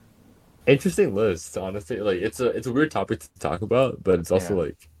Interesting list, honestly. Like it's a weird topic to talk about, but it's also Yeah.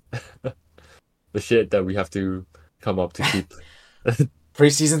 like the shit that we have to come up to keep.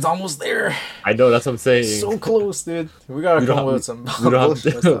 Preseason's almost there. I know that's what I'm saying. So close, dude. We gotta We don't come have, up we, with some we don't have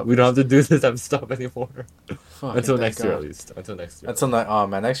bullshit to we don't topics. have to do this type of stuff anymore Fucking until thank next year at God. least. Until next year at Until least. oh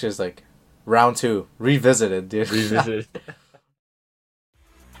man, next year's like round two, revisited, dude. Revisit.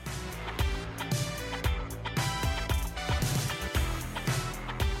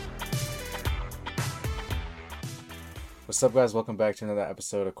 What's up, guys? Welcome back to another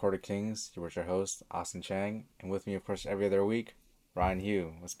episode of Court of Kings. You're with your host, Austin Chang, and with me, of course, every other week, Ryan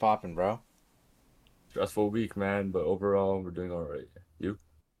Hugh. What's poppin', bro? Of Stressful week, man, but overall we're doing all right. You?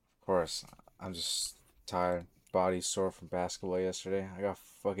 course, I'm just tired, body sore from basketball yesterday. I got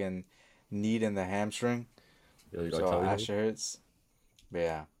fucking kneed in the hamstring, Yeah, you got so Kelly that hurt? shit hurts. But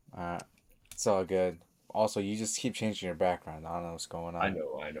yeah, uh, it's all good. Also, you just keep changing your background. I don't know what's going I on.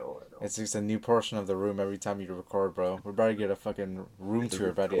 know, I know, I know. It's just a new portion of the room every time you record, bro. We're about to get a fucking room It's a tour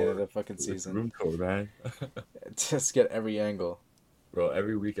room by the end of tour. the fucking It's a season. room tour, man. Just get every angle. Bro,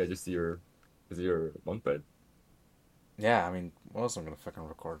 every week I just see your bunk bed. Yeah, I mean, what else am I gonna fucking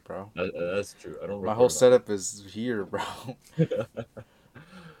record, bro? That's true. I don't My whole record in setup is here, bro. my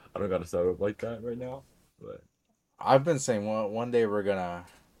I don't got a setup like that right now, but I've been saying one day we're gonna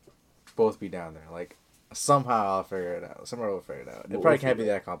both be down there. Like somehow I'll figure it out. Somehow we'll figure it out. It we'll probably can't figure be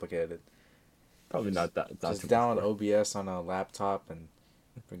it out. that complicated. Probably Just not that not just too much download work OBS on a laptop and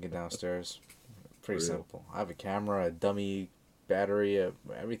bring it downstairs. for Pretty real. simple. I have a camera, a dummy battery,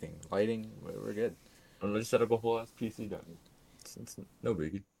 everything, lighting. We're good. I'm gonna set up a whole ass PC down here. It's no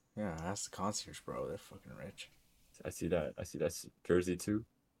biggie. Yeah, that's the concierge, bro. They're fucking rich. I see that. I see that jersey too.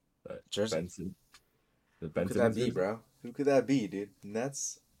 That Jersey. Benson, the Who Ben could that Simmons be, jersey. bro? Who could that be, dude?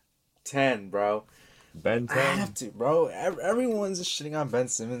 Nets 10, bro. Ben I have 10. to, bro. Everyone's just shitting on Ben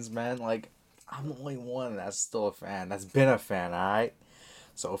Simmons, man. Like, I'm the only one that's still a fan. That's been a fan, all right.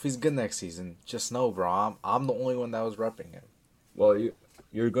 So if he's good next season, just know, bro. I'm the only one that was repping him. Well,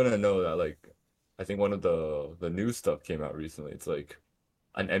 you're gonna know that like I think one of the new stuff came out recently. It's like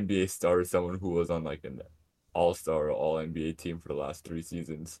an NBA star is someone who was on like an all-star or all NBA team for the last 3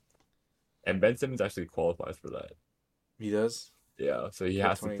 seasons. And Ben Simmons actually qualifies for that. He does Yeah, so he for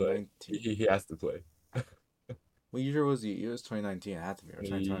has to play. 2019. He has to play. What year was he? It was 2019. It had to be or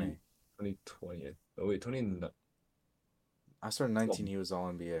 20, 2020. 2020. Oh wait, 2019 I started 19. He was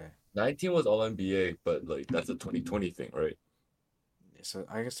All NBA. was all NBA, but like that's a 2020 thing, right? So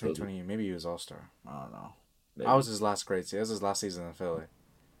I guess So 2020. Maybe he was All Star. I don't know. I was maybe. his last grade. See, that was his last season in Philly.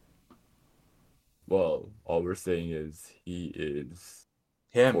 Well, all we're saying is he is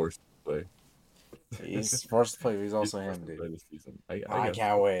Him. forced to play. He's forced to play. He's He's also forced him, to dude. play this season. I I guess.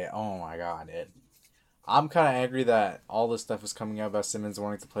 can't wait. Oh my god, dude. I'm kind of angry that all this stuff is coming out about Simmons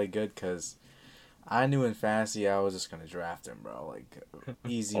wanting to play good because I knew in fantasy I was just gonna draft him, bro. Like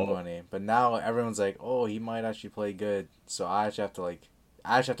easy Oh, money. But now everyone's like, oh, he might actually play good. So I actually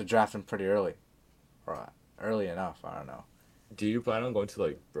have to draft him pretty early, or early enough. I don't know do you plan on going to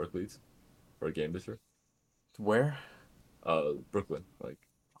like Berkeley's for a game this year? where. Brooklyn, like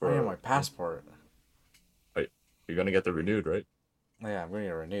I am for my passport. wait, you're gonna get the renewed, right? Yeah, I'm gonna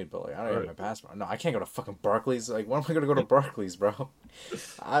get renewed, but like I don't All have right. my passport. No, I can't go to fucking Barclays. Like, when am I gonna go to Barclays, bro?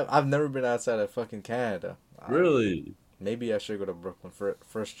 I've never been outside of fucking Canada. Really? Maybe I should go to Brooklyn for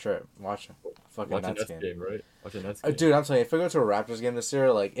first trip. Watch a fucking Watch a Nets Nets game. game, right? Watch a Nets game. Dude, I'm telling you, if I go to a Raptors game this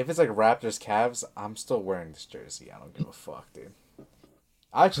year, like if it's like Raptors Cavs, I'm still wearing this jersey. I don't give a fuck, dude.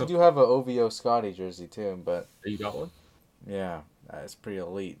 I actually do have a OVO Scotty jersey too, but You got one? yeah, it's pretty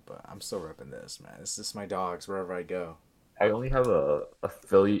elite. But I'm still repping this, man. It's just my dogs wherever I go. I only have a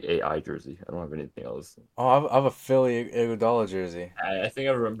Philly AI jersey. I don't have anything else. Oh, I have a Philly Iguodala jersey. I think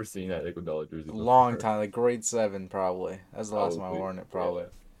I remember seeing that Iguodala jersey Long before. time, like grade 7 probably. That's the last time I Probably. worn it probably. Yeah.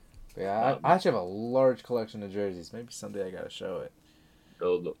 But yeah, Nah, I actually have a large collection of jerseys. Maybe someday I gotta show it.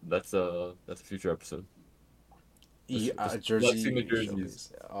 that's a future episode. Just flexing the Jersey jerseys.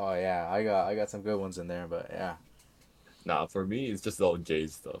 showcase. Oh yeah, I got some good ones in there, but yeah. Nah, for me it's just all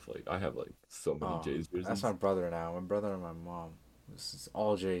Jays stuff. Like I have like so many Oh, Jays that's my jerseys. brother now. My brother and my mom. This is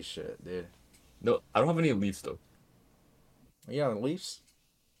all J shit, dude. No, I don't have any Leafs though. Yeah, the Leafs.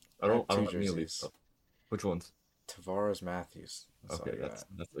 I I don't have I two don't have any Leafs jerseys. though. Which ones? Tavares Matthews. That's all Okay, I got.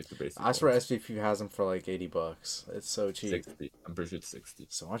 that's like the basic I swear ones. SVP has them for like $80. It's so cheap. 60. I'm pretty sure it's 60.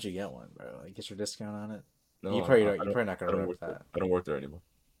 So why don't you get one, bro? Like get your discount on it. You No, probably I, don't. I You're don't probably not I gonna don't rip work there. that. I don't work there anymore.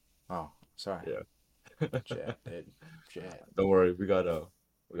 Oh, sorry. Yeah. Jet, dude. Jet. Don't worry, we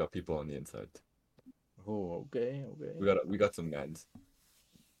got people on the inside. Oh, okay, okay. We got some mans.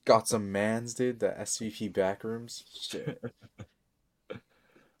 Got some mans, dude. The SVP backrooms. Shit.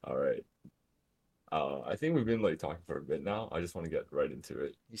 All right. I think we've been like talking for a bit now. I just want to get right into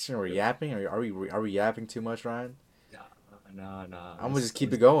it. You saying we're 'Cause- yapping? Are we yapping too much, Ryan? Nah, nah, nah. I'm gonna just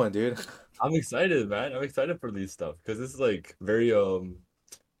keep it going, dude. I'm excited, man. I'm excited for these stuff because this is like very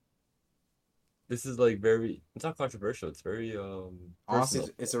this is like very it's not controversial. It's very Honestly, personal.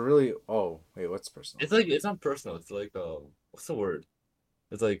 it's a really. Oh wait, what's personal? It's like it's not personal. It's like what's the word?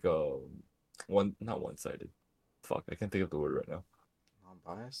 It's like one not one-sided. Fuck, I can't think of the word right now. I'm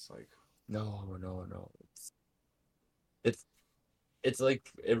biased. Like, No, no, no. It's it's like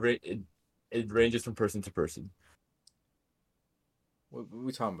it ranges from person to person. what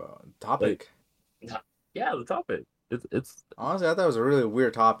we talking about? Like Topic? yeah, the topic. It's Honestly, I thought it was a really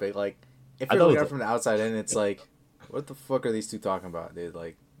weird topic. Like, if I you're thought looking it at was it from the outside in, it's like, what the fuck are these two talking about, dude?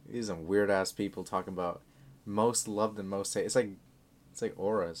 Like, these are some weird ass people talking about most loved and most hated. It's like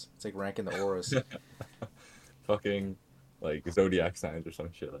auras. It's like ranking the auras. fucking like zodiac signs or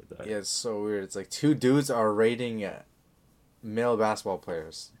some shit like that. Yeah, it's so weird. It's like two dudes are rating male basketball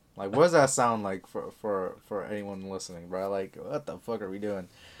players. Like, what does that sound like for anyone listening, bro? Like, what the fuck are we doing?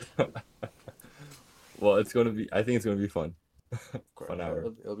 Well, it's gonna be. I think it's gonna be fun. Of course, Fun hour.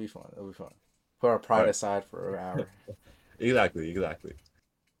 it'll be fun. It'll be fun. Put our All pride right. aside for an hour. Exactly. Exactly.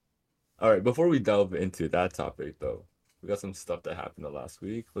 All right. Before we delve into that topic, though, we got some stuff that happened the last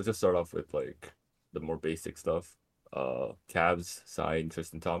week. Let's just start off with like the more basic stuff. Cavs signed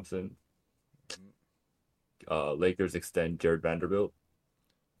Tristan Thompson. Lakers extend Jared Vanderbilt.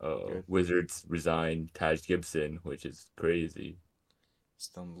 Good. Wizards resign Taj Gibson, which is crazy.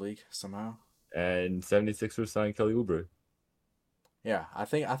 Still in the league somehow. And 76ers signed Kelly Oubre. Yeah, I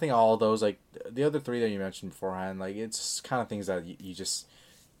think all those like the other three that you mentioned beforehand, like it's kind of things that you just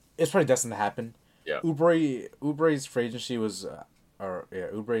it's probably destined to happen. Yeah. Ubre's free agency was, or yeah,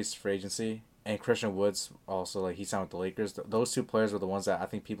 Ubre's free agency and Christian Woods also like he signed with the Lakers. Those two players were the ones that I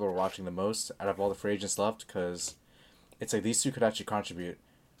think people were watching the most out of all the free agents left because it's like these two could actually contribute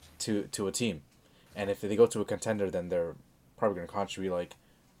to a team, and if they go to a contender, then they're probably going to contribute like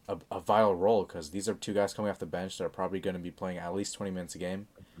a vital role because these are two guys coming off the bench that are probably going to be playing at least 20 minutes a game.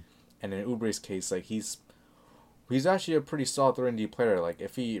 And in Ubre's case, like he's actually a pretty solid 3 and D player. Like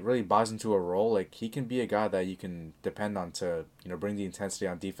if he really buys into a role, like he can be a guy that you can depend on to bring the intensity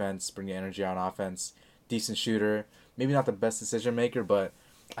on defense, bring the energy on offense. Decent shooter, maybe not the best decision maker, but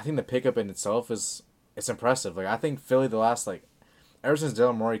I think the pickup in itself is it's impressive. Like I think Philly the last like ever since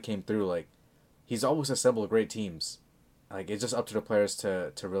Daryl Morey came through, like he's always assembled great teams. Like it's just up to the players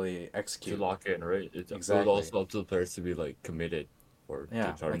to really To execute. lock in, right? It was Exactly. also up to the players to be like committed, or Yeah,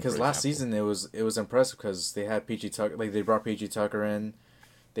 James like Harden, because for last example. season it was impressive because they had PG Tucker, like they brought PG Tucker in,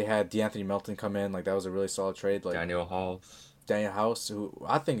 they had DeAnthony Melton come in, like that was a really solid trade. Like Daniel House. Daniel House, who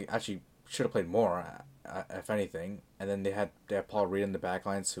I think actually should have played more, if anything, and then they had Paul Reed in the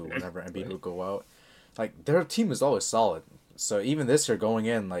backlines, who whenever Embiid Right. would go out, like their team is always solid. So even this year going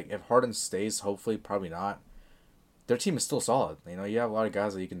in, like if Harden stays, hopefully probably not, their team is still solid. You have a lot of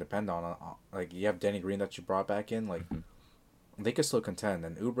guys that you can depend on. Like you have Danny Green that you brought back in, like Mhm. they could still contend,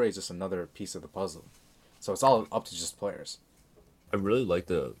 and Oubre is just another piece of the puzzle. So it's all up to just players. I really like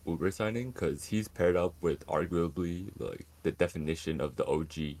the Uber signing because he's paired up with arguably like the definition of the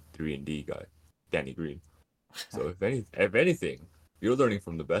OG 3 and D guy, Danny Green. So if anything, you're learning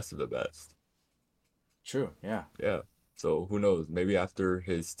from the best of the best. True, yeah. Yeah. So who knows? Maybe after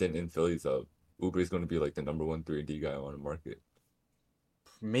his stint in Philly's up, Uber is going to be like the number one 3 and D guy on the market.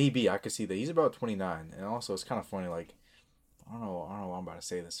 Maybe I could see that. He's about 29, and also it's kind of funny. Like I don't know why I'm about to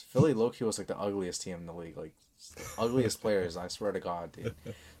say this. Philly low key was like the ugliest team in the league, like the ugliest players. I swear to God, dude.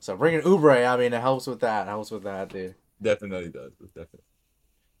 So bringing Oubre, I mean, it helps with that. It helps with that, dude. Definitely does. Definitely.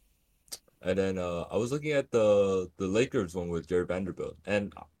 And then I was looking at the Lakers one with Jared Vanderbilt,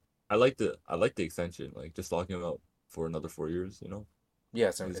 and I like the extension, like just locking him up for another 4 years. Yeah,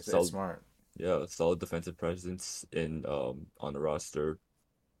 it's He's a it's, it's solid, smart. yeah, solid defensive presence in on the roster,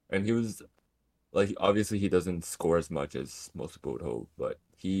 and he was like obviously he doesn't score as much as most people would hope, but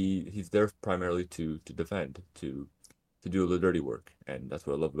he's there primarily to defend, to do the dirty work, and that's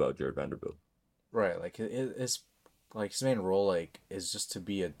what I love about Jared Vanderbilt. Right, like his like his main role like is just to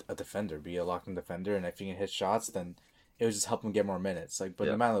be a defender, be a locked-in defender, and if he can hit shots, then it would just help him get more minutes. Like, but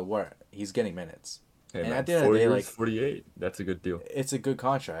no Yeah. matter what, he's getting minutes, Hey and at man, the end of four the day, years, like 48. That's a good deal. it's a good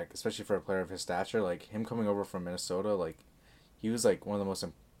contract, especially for a player of his stature. Like him coming over from Minnesota, like he was like one of the most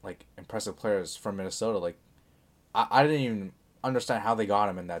like impressive players from Minnesota. Like I didn't even understand how they got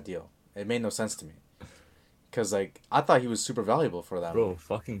him in that deal. It made no sense to me because like I thought he was super valuable for them. Bro,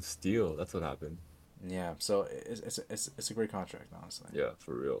 fucking steal. That's what happened. Yeah, so it's a great contract, honestly. Yeah,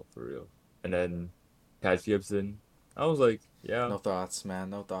 for real, for real. And then Taj Gibson. I was like, yeah, No thoughts, man.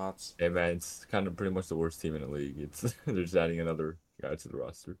 No thoughts. hey man, it's kind of pretty much the worst team in the league. It's they're just adding another guy to the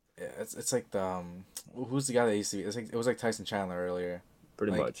roster, Yeah, it's like the who's the guy that used to be? It was like Tyson Chandler earlier,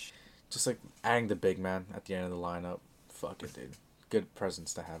 pretty like much. just like adding the big man at the end of the lineup. Fuck it, dude. Good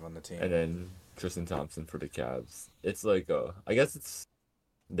presence to have on the team. And then Tristan Thompson for the Cavs. It's like I guess it's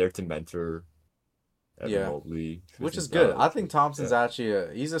there to mentor Evan Yeah, Mobley, which Tristan. is good. I think Yeah, Thompson's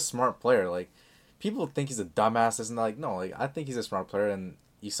actually he's a smart player. Like people think he's a dumbass, isn't like no, like I think he's a smart player. And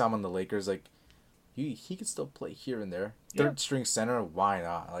you saw him on the Lakers, like he could still play here and there. yeah, Third string center, why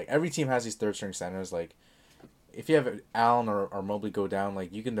not? Like every team has these third string centers. Like if you have Allen or Mobley go down,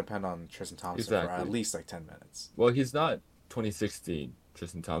 like you can depend on Tristan Thompson for at exactly. least like 10 minutes. Well, he's not 2016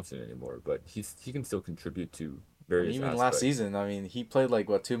 Tristan Thompson anymore, but he can still contribute to I mean, various even last aspects. season, I mean, he played like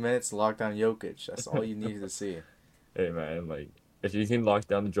what 2 minutes to lock down Jokic. That's all you needed to see. Hey man, like if you can lock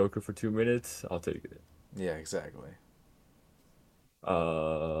down the Joker for 2 minutes, I'll take it. Yeah, exactly.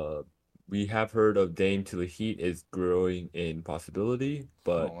 Uh, we have heard of Dame to the Heat is growing in possibility,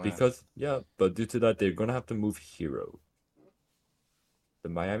 Oh but man. because yeah, but due to that, they're gonna have to move Hero. The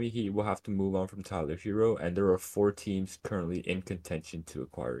Miami Heat will have to move on from Tyler Hero, and there are four teams currently in contention to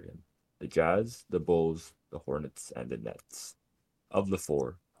acquire him: the Jazz, the Bulls, the Hornets, and the Nets. Of the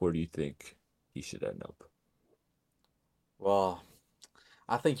four, where do you think he should end up? Well,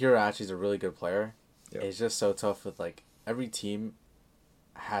 I think Hero actually is a really good player. Yeah. It's just so tough with like every team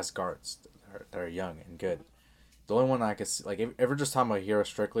has guards that are young and good. The only one I could see, like if we're just talking about Hero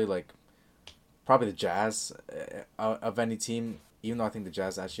strictly, like probably the Jazz of any team. Even though I think the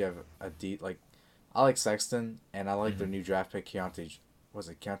Jazz actually have a deep like, I like Sexton and I like their Hmm. new draft pick Keontae. Was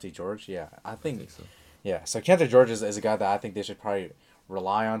it Keontae George? Yeah, I I think think so. yeah. So Keontae George is a guy that I think they should probably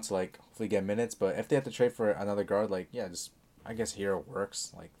rely on to like hopefully get minutes. But if they have to trade for another guard, like yeah, just I guess Hero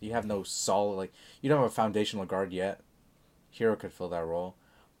works. Like you have no solid like you don't have a foundational guard yet. Hero could fill that role.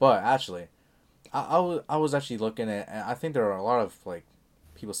 But actually, I was actually looking at, and I think there are a lot of like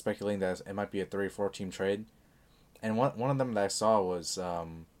people speculating that it might be a 3 or 4 team trade. And one of them that I saw was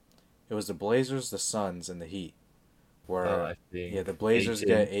it was the Blazers, the Suns, and the Heat. Where I yeah, the think Blazers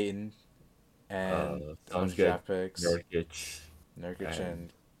get Aiton, Aiton and a bunch Suns of get draft picks, Nurkic, Nurkic and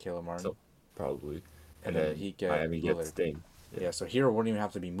and Caleb Martin, so probably, and and then the then Heat get Miami gets Lillard. Dame. Yeah, Yeah, so Hero wouldn't even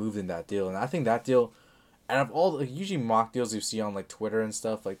have to be moved in that deal, and I think that deal. Out of all, like, usually mock deals you see on like Twitter and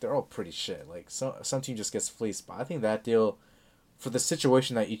stuff, like they're all pretty shit. Like some team just gets fleeced, but I think that deal, for the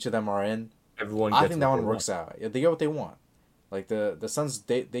situation that each of them are in, everyone I gets think that what they one want. works out. Yeah, they get what they want. Like the Suns,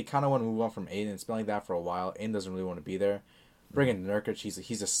 they kind of want to move on from Aiden. It's been like that for a while. Aiden doesn't really want to be there. Mhm. Bringing Nurkic,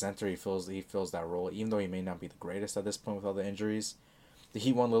 he's a center. He fills that role, even though he may not be the greatest at this point with all the injuries. The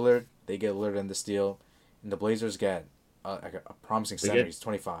Heat want Lillard. They get Lillard in this deal, and the Blazers get like a promising They center. get He's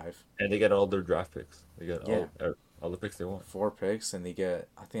 25. and they get all their draft picks. They get Yeah, all the picks they want. 4 picks, and they get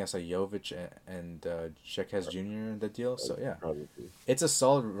I think I saw Jovic and Jaquez Prob- Jr. in the deal. So yeah, Probably. it's a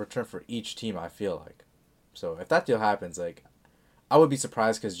solid return for each team. I feel like. So if that deal happens, like I would be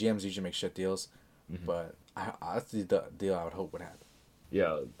surprised because GMs usually make shit deals, Hmm. but that's the deal I would hope would happen.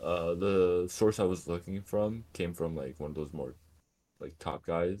 Yeah, the source I was looking from came from like one of those more like top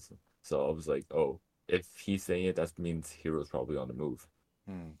guys. So I was like, oh, if he's saying it, that means Hero's probably on the move.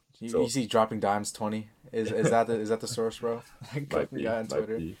 Hmm. You So see dropping dimes 20 is that the source, bro? Like fucking guy on might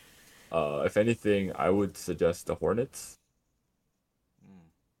Twitter. be. If anything, I would suggest the Hornets. Mm.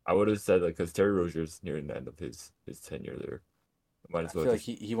 I would have said like because Terry Rozier's nearing the end of his tenure there. Might I as well feel like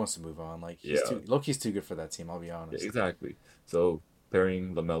just he wants to move on. Like yeah, He's too good for that team. I'll be yeah, honest. exactly. So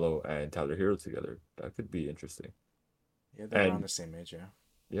pairing LaMelo and Tyler Hero together, that could be interesting. Yeah, they're around And the same age. Yeah.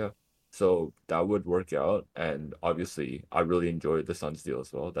 yeah, so that would work out. And obviously, I really enjoyed the Suns deal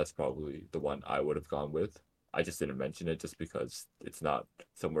as well. That's probably the one I would have gone with. I just didn't mention it just because it's not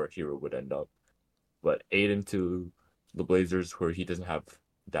somewhere Hero would end up. But Aiden to the Blazers, where he doesn't have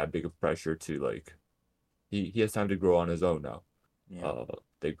that big of pressure to like, he has time to grow on his own now. Yeah. Uh,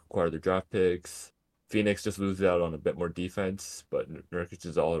 they acquire their draft picks. Phoenix just loses out on a bit more defense, but Nurkic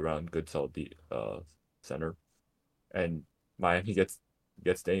is all around good, solid center, and Miami gets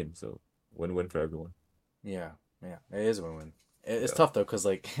Dame, so win-win for everyone. Yeah. Yeah. It is a win-win. It's Yeah, tough though, cause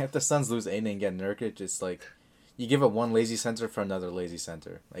like if the Suns lose Aiden and get Nurkic, it's like you give up one lazy center for another lazy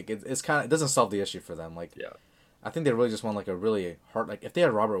center. Like it's kind of it doesn't solve the issue for them. Like yeah. I think they really just want like a really hard like if they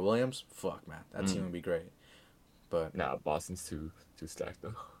had Robert Williams, fuck man, that team Mm. would be great. But Nah, Boston's too stacked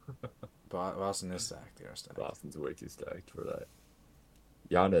though. Boston is stacked. They are stacked. Boston's way too stacked for that.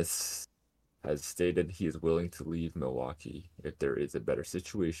 Giannis has stated he is willing to leave Milwaukee if there is a better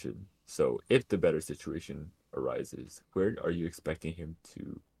situation. So, if the better situation arises, where are you expecting him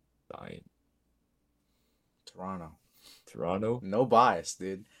to sign? Toronto. Toronto. No bias,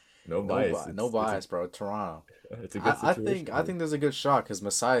 dude. No bias. No It's a bias, bro. Toronto. it's a good situation I for you. think there's a good shot because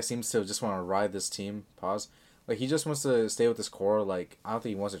Messiah seems to just want to ride this team. Pause. Like he just wants to stay with this core. Like I don't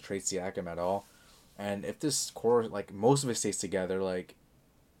think he wants to trade Siakam at all. And if this core, like most of it stays together, like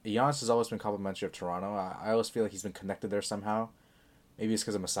Giannis has always been complimentary of Toronto. I always feel like he's been connected there somehow. Maybe it's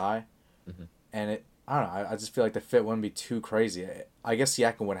because of Masai. Hmm. And I don't know. I just feel like the fit wouldn't be too crazy. I guess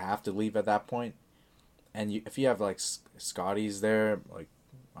Siakam would have to leave at that point. And if you have like Scotty's there, like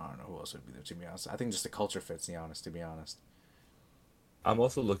I don't know who else would be there. To be honest, I think just the culture fits Giannis. To be honest, I'm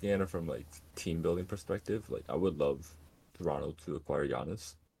also looking at it from like team building perspective. Like I would love Toronto to acquire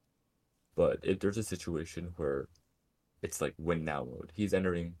Giannis, but if there's a situation where it's like win now mode, he's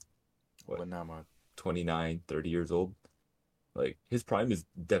entering what but not much. 29, 30 years old. Like his prime is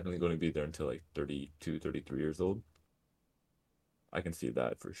definitely going to be there until like 32, 33 years old. I can see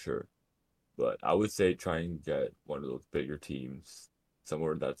that for sure. But I would say try and get one of those bigger teams,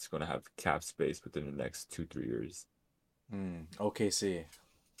 somewhere that's going to have cap space within the next 2, 3 years. OKC.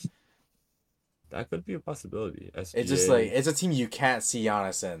 That could be a possibility. It's just like SGA it's a team you can't see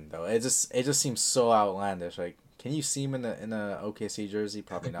Giannis in though. It just seems so outlandish. Like, can you see him in a OKC jersey?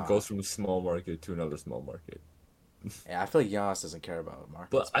 Probably goes not. from a small market to another small market. Yeah, I feel like Giannis doesn't care about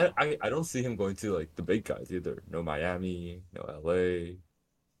But markets, I, bro. I, I don't see him going to like the big guys either. No Miami, no LA,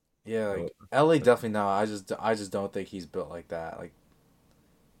 Yeah, no. like LA definitely not. I just don't think he's built like that. Like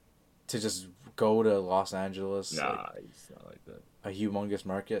to just go to Los Angeles, like Nah, he's not like that. a humongous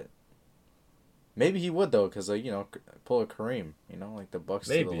market. Maybe he would though, cause like pull a Kareem, like the Bucks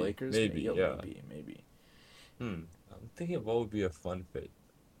to the Lakers. Maybe, yeah. Maybe I'm thinking of what would be a fun fit.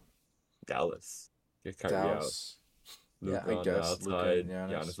 Dallas. Get Kyrie out. Dallas. Yeah, Luca I on the guess Luca and outside, Giannis.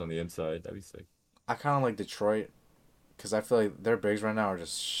 Giannis on the inside. That'd be sick. I kind of like Detroit, cause I feel like their bigs right now are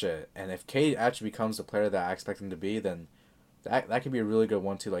just shit. And if Cade actually becomes the player that I expect him to be, then that could be a really good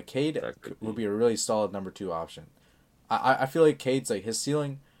one too. Like Cade That could would be. be a really solid number two option. I feel like Cade's like his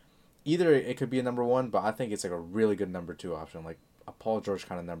ceiling. Either it could be a number one, but I think it's like a really good number two option, like a Paul George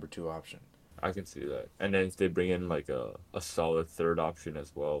kind of number two option. I can see that. And then if they bring in like a solid third option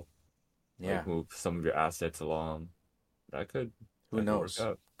as well, Yeah, like move some of your assets along, that could who that could work knows?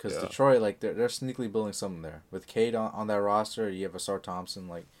 out. Because Yeah. Detroit, like they're sneakily building something there with Cade on that roster. You have Asar Thompson,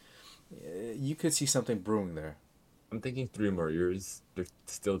 like you could see something brewing there. I'm thinking 3 more years. They're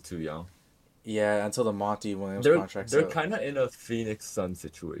still too young. Yeah, until the Monty Williams They're contract's they're up. kind of in a Phoenix Sun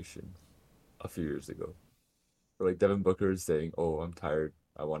situation a few years ago. Where like Devin Booker is saying, "Oh, I'm tired.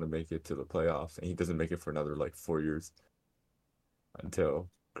 I want to make it to the playoffs," and he doesn't make it for another like 4 years until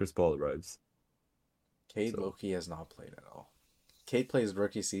Chris Paul arrives. Cade So Loki has not played at all. Cade plays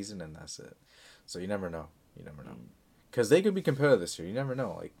rookie season and that's it. So you never know. You never know. mm, Because they could be competitive this year. You never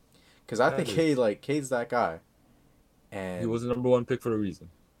know. Like, because I think that is, Cade's that guy, he and was the number one pick for a reason.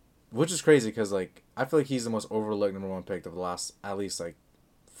 which is crazy because like I feel like he's the most overlooked number one pick of the last at least like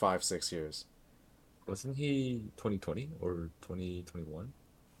 5 6 years. Wasn't he 2020 or 2021?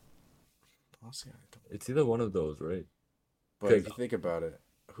 Honestly, I don't. It's either one of those, right? But Because if you think about it,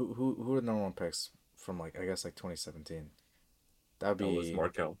 who are the number one picks from like I guess like 2017? That'd that was be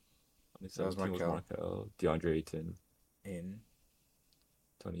Markel. that was 2017 was Markel Markel, DeAndre Ayton, in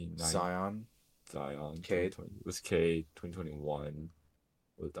 29 Zion, Zion, Cade. 2020 was K, 2021.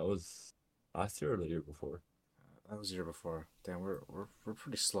 That was last year or the year before? That was the year before. Damn, we're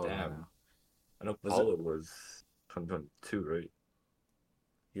pretty slow right Damn. now. I know Was it? Paulo was 2022, right?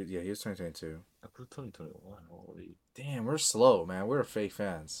 Yeah, he was 2022. I put 2021. Holy. Damn, we're slow, man. We're fake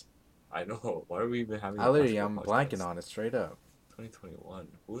fans. I know. Why are we even having I a literally, basketball I'm blanking podcast? on it straight up. 2021.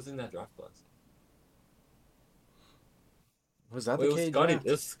 Who was in that draft class? Was that Wait, the it was Cade Scotty. draft?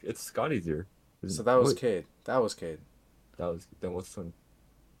 It's Scotty's year. So that was Wait, Cade. That was Cade. that was then what's 20?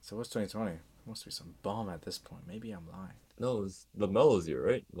 So what's 2020? Must be some bum at this point. Maybe I'm lying. No, it was Lamelo's year,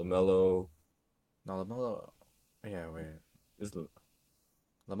 right? Lamelo No, Lamelo. Yeah, wait. is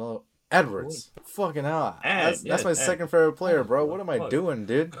Lamelo who was Edwards. Fucking hell. That's my and second favorite player, oh, bro. what What am I the doing,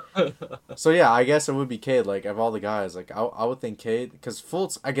 dude? fuck? So yeah, I guess it would be Cade. Like of all the guys, like I would think Cade because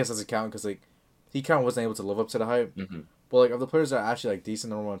Fultz. I guess doesn't count because like he kind of wasn't able to live up to the hype. Hmm. But like of the players that are actually like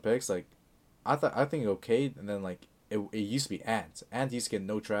decent number one picks, like I think go Cade, and then like it used to be Ant. Ant used to get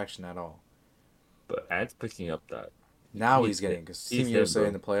no traction at all. But Ant's picking up that. Now He's he's hit. getting because Team He's hit, USA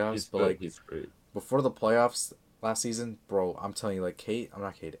in bro. the playoffs. He's But good. like He's great. before the playoffs last season, bro, I'm telling you, like Cade, I'm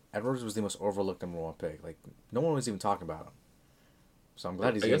not Cade. Edwards was the most overlooked number one pick. Like no one was even talking about him. So I'm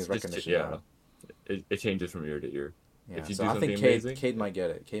glad he's I getting guess his it just recognition yeah, now. it changes from year to year. Yeah, If you so do I something think amazing, Cade might get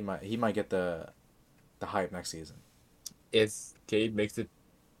it. He might get the hype next season. if Cade makes it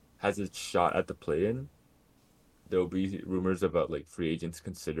has a shot at the play-in, there'll be rumors about like free agents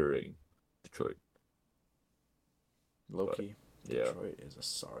considering Detroit. But Loki, yeah, Detroit is a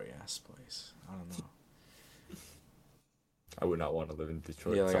sorry ass place. I don't know. I would not want to live in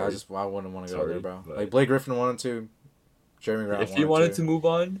Yeah, Detroit. like Sorry, I wouldn't want to go there, sorry, bro. Like but Blake Griffin wanted to, Jeremy Grant if he wanted wanted to. to move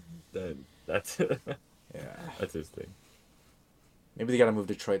on, then that's Yeah, that's his thing. maybe they gotta move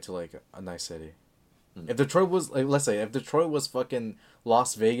Detroit to like a nice city. Hmm. If Detroit was like, let's say, if Detroit was fucking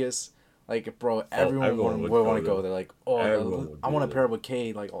Las Vegas, like, bro, Oh, everyone everyone would would want go to go there. there. Like, oh, Everyone would I be want to there. pair up with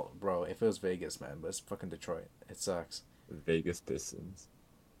Cade. Like, oh, bro, if it was Vegas, man, but it's fucking Detroit. It sucks. Vegas Pistons.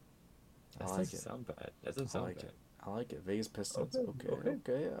 That I doesn't like it. sound bad. That doesn't I sound like bad. it. I like it. Vegas Pistons. Okay, Okay, okay.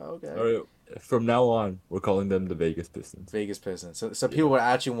 okay, All okay. right. From now on, we're calling them the Vegas Pistons. Vegas Pistons. So people Yeah, would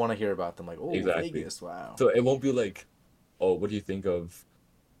actually want to hear about them. Like, oh, exactly. Vegas. Wow. So it won't be like, oh, what do you think of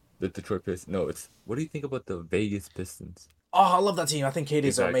the Detroit Pistons? No, it's what do you think about the Vegas Pistons? Oh, I love that team. I think KD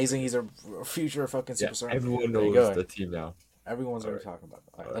is amazing. Exactly. He's a future fucking Yeah, superstar. everyone There you knows go. the team now. Everyone's All already right, talking about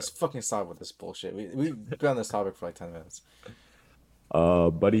it. All right, all right. let's fucking stop with this bullshit. We've been on this topic for like 10 minutes.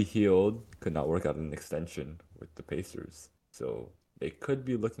 Buddy Hield could not work out an extension with the Pacers, so they could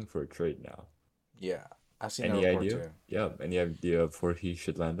be looking for a trade now. Yeah, I've seen that Any report idea? too. Yeah, any idea of where he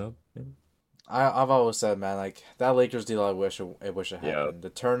should land up? I've always said, man, like that Lakers deal. I wish it Yeah, happened. The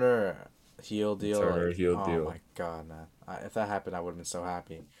Turner heel deal, Turner like, Hield oh deal. my god, man. If that happened, I would have been so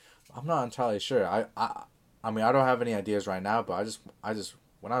happy. I'm not entirely sure. I mean, I don't have any ideas right now, but I just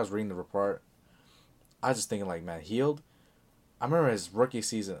when I was reading the report, I was just thinking like, man, healed. I remember his rookie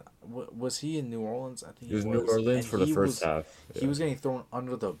season. Was he in New Orleans? I think He he was in New was, Orleans and for the he first was half. he Yeah, was getting thrown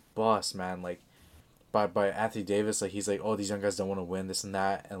under the bus, man. Like by Anthony Davis, like he's like, oh, these young guys don't want to win this and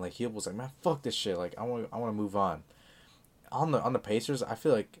that, and like he was like, man, fuck this shit. Like I want to move on. On the Pacers, I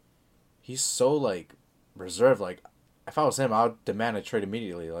feel like he's so like reserved. Like if I was him, I would demand a trade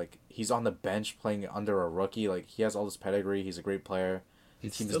immediately. Like he's on the bench playing under a rookie. Like he has all this pedigree. He's a great player.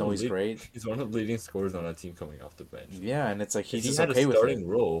 he's Teams still know a he's lead. great. He's one of the leading scorers on a team coming off the bench. Yeah, and it's like If he's he just had a okay with it. starting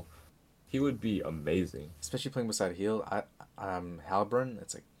role, he would be amazing. Especially playing beside Heel. Halburn.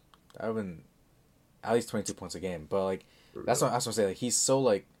 It's like that would have been at least 22 points a game. But like For that's what real. I was gonna say. Like he's so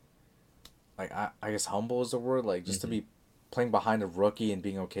like I guess humble is the word. Like just to Hmm. be playing behind a rookie and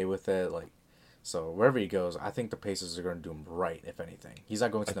being okay with it. Like so wherever he goes, I think the Pacers are gonna do him right. If anything, he's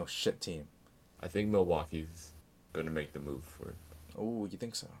not going I to no shit team. I think Milwaukee's gonna make the move for. Oh, you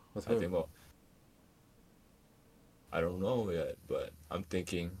think so? With I who? think well, I don't know yet, but I'm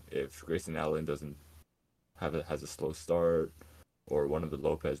thinking if Grayson Allen doesn't has a slow start, or one of the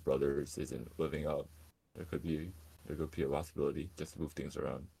Lopez brothers isn't living up, there could be there could be a possibility just to move things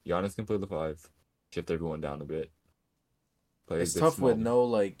around. Giannis can play the five, shift everyone down a bit, play a It's bit tough with smaller. no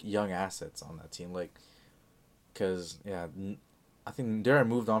like young assets on that team. Like, cause yeah, I think Darren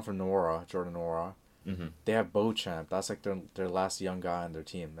moved on from Nora, Jordan Nora. Hmm. They have Beauchamp. That's like their last young guy on their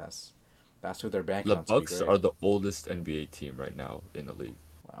team. That's who they're banking The on to be Bucks great. are the oldest NBA team right now in the league,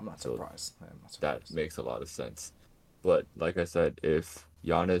 I'm not so surprised. I'm not that surprised. makes a lot of sense. But like I said, if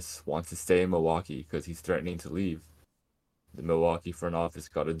Giannis wants to stay in Milwaukee because he's threatening to leave, the Milwaukee front office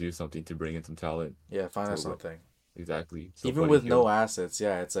got to do something to bring in some talent. Yeah, find out So something. exactly. So Even Buddy with no Hield, assets,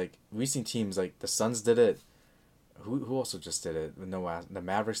 yeah, it's like we've seen teams like the Suns did it. Who also just did it with no ass? The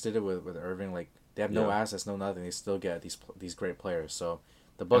Mavericks did it with Irving. Like they have no yeah, assets, no nothing. They still get these great players. So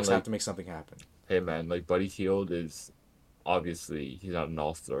the and Bucks have like, to make something happen. hey man, like Buddy Hield is obviously he's not an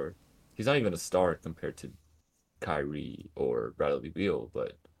all-star. He's not even a star compared to Kyrie or Bradley Beal,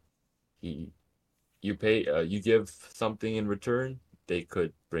 but he you give something in return, they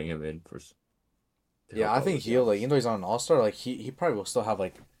could bring him in to Yeah, help I out think with he'll like Giannis. even though he's not an all star, like he probably will still have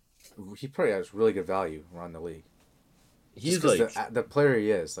like he probably has really good value around the league just He's because like the player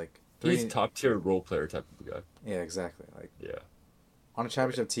he is like he's three. top tier role player type of guy. Yeah, exactly. Like Yeah. on a All right.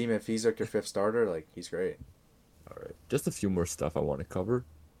 championship team, if he's like your fifth starter, like he's great. All right. Just a few more stuff I want to cover.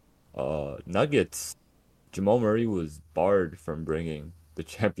 Nuggets. Jamal Murray was barred from bringing the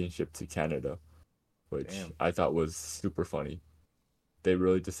championship to Canada, which Damn, I thought was super funny. They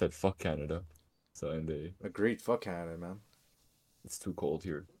really just said fuck Canada. So and they agreed. Fuck Canada, man. it's too cold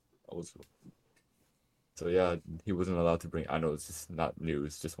here. I was so yeah, he wasn't allowed to bring I know it's just not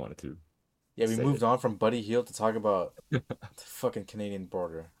news, just wanted to Yeah, we say moved on from Buddy Hield to talk about it. the fucking Canadian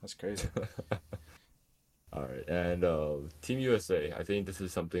border. That's crazy. All right. And Team USA, I think this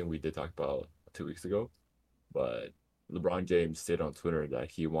is something we did talk about 2 weeks ago, but LeBron James said on Twitter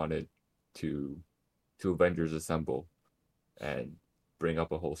that he wanted to Avengers assemble and bring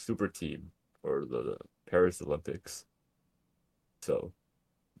up a whole super team for the Paris Olympics. So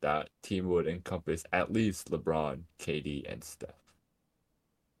that team would encompass at least LeBron, KD, and Steph.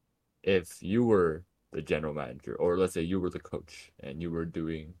 If you were the general manager, or let's say you were the coach and you were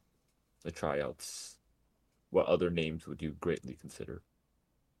doing the tryouts, what other names would you greatly consider?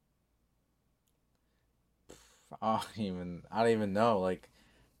 I don't even know. Like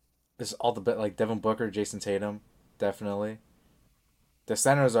this all the bit like Devin Booker, Jason Tatum, definitely. The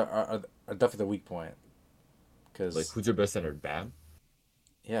centers are definitely the weak point Like, because who's your best center? Bam.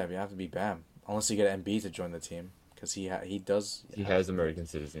 yeah, you have to be Bam unless you get Embiid to join the team because he does He have has American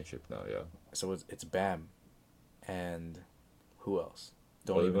citizenship now. Yeah. so it's Bam and who else?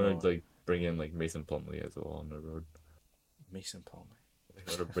 Well, Don't they're even gonna know. like bring in like Mason Plumlee as well on the road. Mason Plumlee.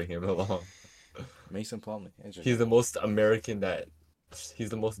 They're gonna bring him along. Mason Plumlee. He's Interesting. the most American that. He's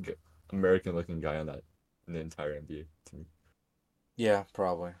the most American looking guy on that in the entire NBA to me. Yeah,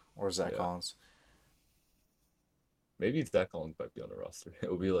 probably. Or Zach Yeah. Collins. Maybe Zach Collins might be on the roster. It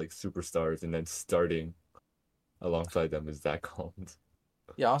will be like superstars, and then starting alongside them is Zach Collins.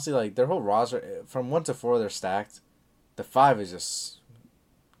 Yeah, honestly, like their whole roster from 1 to 4, they're stacked. The five is just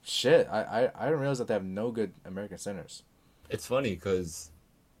shit. I didn't realize that they have no good American centers. It's funny because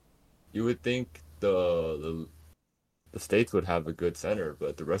you would think the states would have a good center,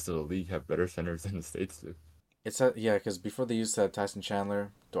 but the rest of the league have better centers than the states do. Yeah, because before they used to have Tyson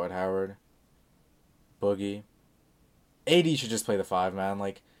Chandler, Dwight Howard, Boogie. AD should just play the five, man.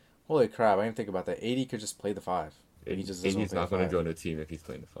 Like, holy crap! I didn't think about that. AD could just play the five, but he just doesn't want AD's to play the not going to five. join the team if he's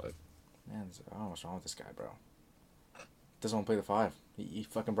playing the five. Man, I don't know what's wrong with this guy, bro. Doesn't want to play the five. He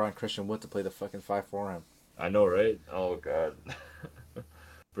fucking brought in Christian Wood to play the fucking five for him. I know, right? Oh god.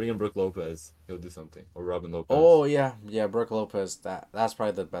 Bring in Brooke Lopez. He'll do something. Or Robin Lopez. Oh yeah, yeah. Brooke Lopez. That's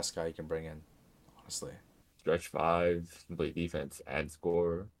probably the best guy you can bring in, honestly. Stretch five. Can play defense and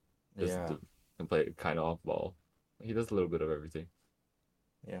score. Just Yeah, can play kind of off ball. He does a little bit of everything.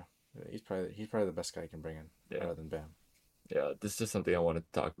 yeah. He's probably the best guy you can bring in Yeah. rather than Bam. Yeah. This is just something I wanted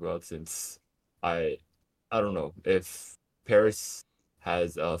to talk about since I I don't know if Paris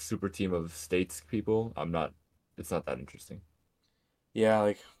has a super team of states people. I'm not. It's not that interesting. Yeah,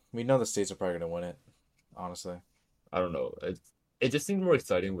 like we know the states are probably gonna win it, honestly. I don't know. It just seemed more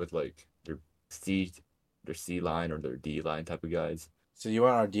exciting with like C their C line or their D line type of guys. So you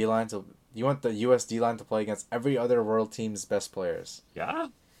want the U.S. D line to play against every other world team's best players, Yeah,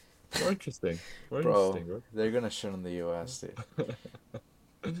 more interesting. More bro. interesting, bro. They're gonna shit on the U.S.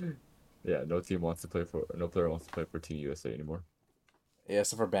 dude. Yeah, no player wants to play for Team USA anymore. Yeah,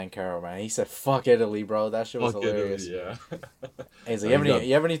 except for Bancaro, man. He said, "Fuck Italy, bro." That shit was Fuck Italy, hilarious. yeah. Hey, so I mean,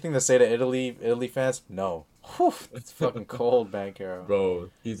 you have anything to say to Italy fans? No. Whew, it's fucking cold, Bancaro. bro,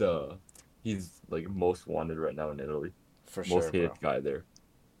 he's like most wanted right now in Italy. For Most sure, bro. hated guy there.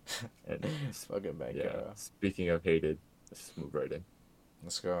 And Fucking yeah, Bancaro. speaking of hated, let's just move right in.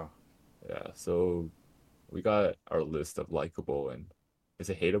 Let's go. Yeah, so we got our list of likable and is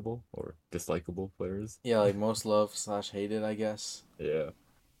it hateable or dislikable players? Yeah, like most loved slash hated, I guess. Yeah.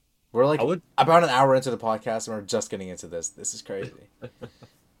 We're I like would about an hour into the podcast and we're just getting into this. This is crazy.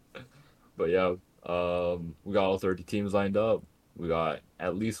 but yeah, we got all 30 teams lined up. We got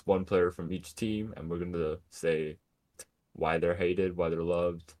at least one player from each team, and we're gonna say why they're hated, why they're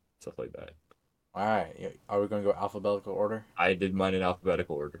loved, stuff like that. All right, are we gonna go alphabetical order? I did mine in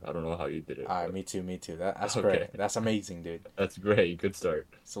alphabetical order. I don't know how you did it, All right, but me too, me too. That's okay. great. That's amazing, dude. That's great. Good start.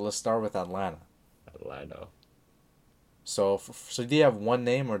 So let's start with Atlanta. Atlanta. So do you have one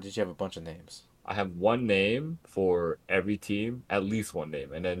name or did you have a bunch of names? I have one name for every team, at least one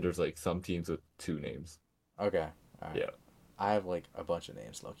name, and then there's like some teams with two names. Okay, all right. Yeah. I have like a bunch of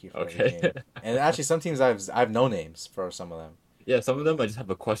names, low key for every Okay. team. And actually, some teams I have no names for some of them. Yeah, some of them I just have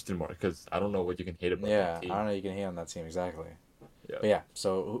a question mark because I don't know what you can hate about Yeah, that I team. don't know. You can hate on that team exactly. Yeah. But yeah,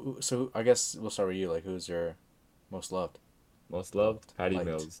 so I guess we'll start with you. Like, who's your most loved? Most loved, Patty Liked.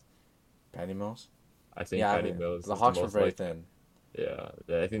 Mills. Patty Mills. I think Yeah, I Patty mean, Mills the is the Hawks were most very liked. thin. Yeah,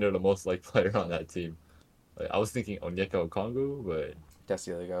 I think they're the most liked player on that team. Like, I was thinking Onyeka Okongwu, but That's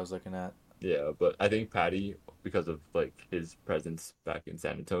the other guy I was looking at. yeah, but I think Patty because of like his presence back in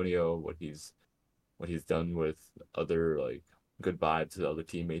San Antonio, what he's done with other like good vibes with other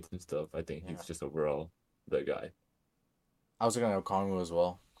teammates and stuff. I think Yeah, he's just overall the guy. I was looking at Okongwu as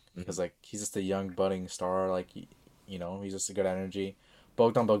well Mhm. because like he's just a young budding star. Like he's just a good energy.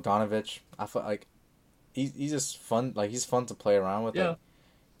 Bogdanovich. I feel like he's just fun. Like he's fun to play around with. Like Yeah,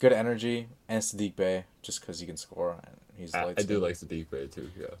 good energy and Sadiq Bey just because he can score and he's light I do skinned. like Sadiq Bey too.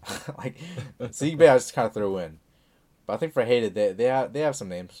 Like Yeah, Sadiq Bey, I just kind of threw in. But I think for hated, they have some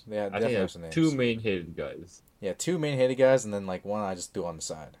names. I think Definitely I have have some two names. main hated guys. Yeah, two main hated guys, and then like one I just do on the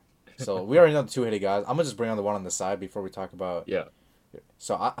side. So we already know the two hated guys. I'm gonna just bring on the one on the side before we talk about. Yeah,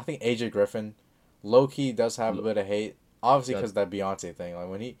 So I think AJ Griffin, low key does have a look, bit of hate, obviously that because that Beyonce thing. Like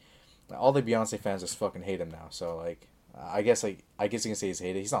when he, All the Beyonce fans just fucking hate him now. So I guess you can say he's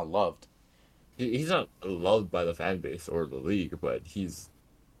hated. He's not loved. He's not loved by the fan base or the league, but he's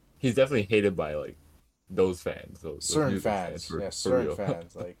definitely hated by like those fans, those Certain music fans fans, yeah, for certain real.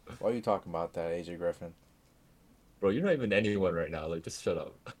 fans. Like, why are you talking about that, AJ Griffin? Bro, you're not even anyone right now. Like, just shut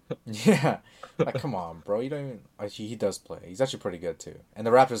up. Yeah, like come on, bro. You don't even. Actually, he does play. He's actually pretty good too. And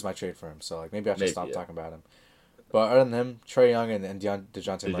the Raptors might trade for him, so like maybe I should Maybe, stop yeah. talking about him. But other than him, Trey Young and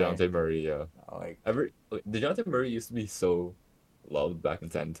Dejounte Murray, DeJounte Murray, yeah. like Like, DeJounte Murray used to be so loved back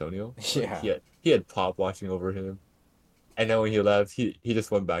in San Antonio. Like yeah, he had Pop watching over him. And then when he left, he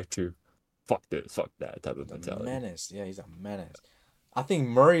just went back to fuck this, fuck that type of he's a mentality. menace. Yeah, he's a menace. I think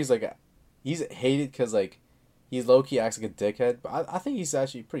Murray's like he's hated because like he's low key acts like a dickhead, but I think he's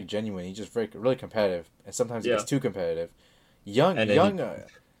actually pretty genuine. He's just very really competitive, and sometimes he gets Yeah. too competitive. Young, And then he young,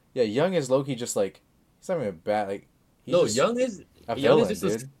 yeah, Young is low key just like he's not even a bad like he's no, just a Young is villain,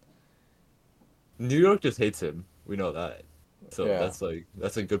 just dude. New York just hates him. We know that. So Yeah,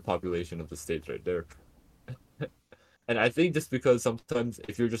 that's a good population of the states right there. And I think just because sometimes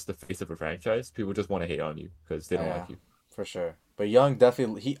if you're just the face of a franchise, people just want to hate on you because they don't yeah, like you. for sure. But Young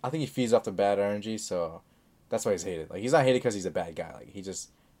definitely I think he feeds off the bad energy, so that's why he's hated. Like he's not hated because he's a bad guy. Like he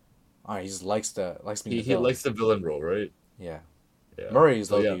just likes being the He villain. likes the villain role, right? Yeah, Yeah. Murray is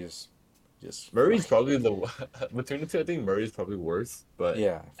So low yeah, key just Murray's fuck. probably the between the two. I think Murray's probably worse, but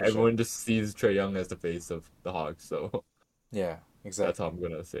Yeah, for sure. everyone just sees Trey Young as the face of the Hawks, so Yeah, that's how exactly. I'm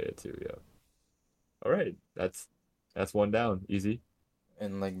gonna say it too. Yeah. All right, that's one down. Easy.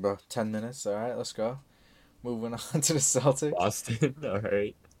 In like bro, 10 minutes. All right, let's go. Moving on to the Celtics. Boston. All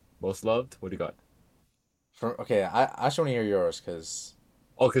right. Most loved. What do you got? Okay, I just want to hear yours because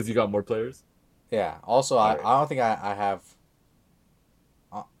Oh, because you got more players. yeah. Also, All right. I don't think I have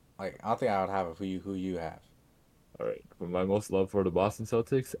like I don't think I would have who you have. All right. For my most love for the Boston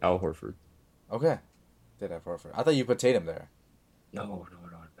Celtics, Al Horford. Okay, did have Horford. I thought you put Tatum there. No,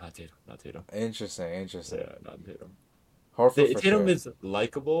 not Tatum, not Tatum. Interesting, interesting. Yeah, not Tatum. Horford for Tatum sure. is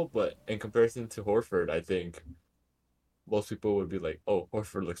likable, but in comparison to Horford, I think most people would be like, "Oh,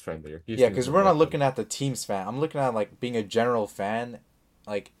 Horford looks friendlier. He Yeah, seems because more we're not like looking friendly." at the team's fan. I'm looking at like being a general fan,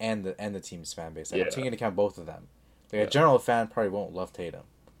 like and the team's fan base. Like I'm Yeah, taking into account both of them. Like a yeah. general fan probably won't love Tatum,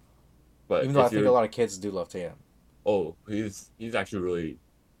 But even though I if think a you're, lot of kids do love Tatum. oh, he's actually really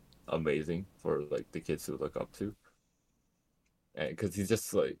amazing for like the kids to look up to, and because he's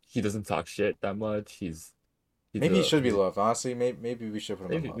just like he doesn't talk shit that much. He's Maybe he a should be loved. Honestly, maybe we should put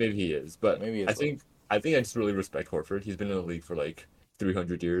him in love. maybe he is, but Maybe it's love. I think I just really respect Horford. He's been in the league for like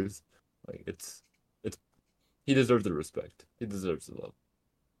 300 years. Like it's he deserves the respect. He deserves the love.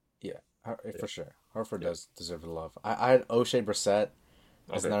 Yeah, Yeah, for sure. Hartford yeah. does deserve the love. I had O'Shea Brissett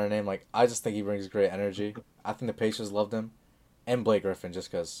as Okay. another name. Like I just think he brings great energy. I think the Pacers loved him, and Blake Griffin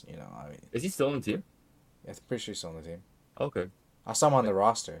just because I mean, Is he still on the team? I'm pretty sure he's on the team. Okay. I saw him on the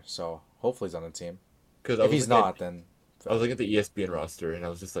roster, so hopefully he's on the team. Because If he's not, then I was fuck. looking at the ESPN roster and I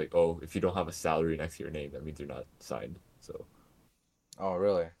was just like, oh, if you don't have a salary next to your name, that means you're not signed. So Oh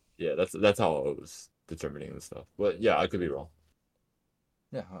really? yeah, that's how I was determining this stuff. But yeah, I could be wrong.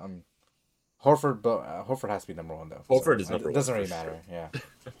 Yeah. Horford, but Horford has to be number one though. So Horford is it number one doesn't for really sure. matter. Yeah.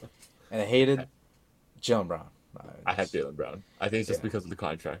 And I hated Jalen Brown. I have Jalen Brown. I think it's just Yeah. because of the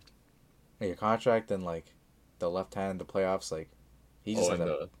contract. Like, your contract and like the left hand in the playoffs, like he just Oh, has and a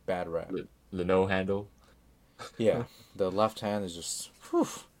the bad rep. Leno handle. Yeah, the left hand is just whew,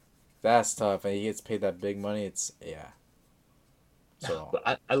 that's tough, and he gets paid that big money. It's yeah. So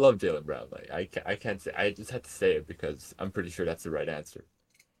But I love Jalen Brown. Like I can't say I just had to say it because I'm pretty sure that's the right answer.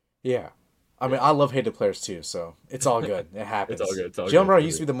 yeah, I mean Yeah. I love hated players too, so it's all good. It It's all happens. good. It's all Jalen good Brown for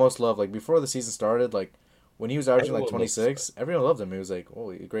used me. to be the most loved. Like before the season started, like when he was averaging like Everyone loves this guy. 26, everyone loved him. He was like,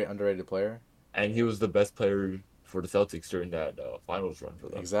 oh, a great underrated player. And he was the best player for the Celtics during that finals run for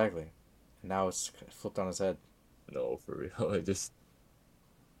them. Exactly. Now it's flipped on his head No, for real. It just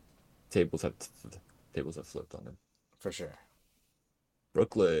tables have tables have flipped on him. for sure.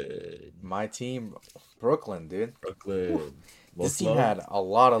 Brooklyn, My team, Brooklyn, dude. Whew. Brooklyn, This most team love had a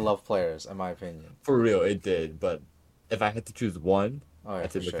lot of love players, in my opinion. for real. It did, but if I had to choose one, Oh yeah,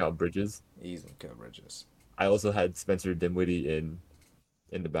 I'd for say sure. Mikal Bridges. Easily kill Bridges. I also had Spencer Dinwiddie in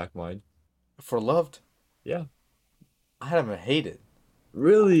the back mind. For loved, Yeah, I had him hated.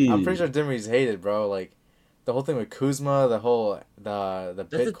 I'm pretty really. sure Dimmery's hated, bro. Like the whole thing with Kuzma, the whole the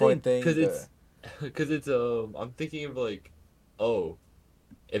That's the Bitcoin thing, thing. The because it's I'm thinking of like, oh,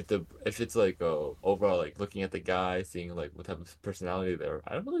 if it's like overall like looking at the guy, seeing like what type of personality there.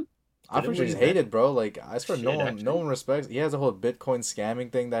 I don't really I'm pretty sure he's Dinwiddie's that hated, bro. Like I swear, shit no actually. one respects. He has a whole Bitcoin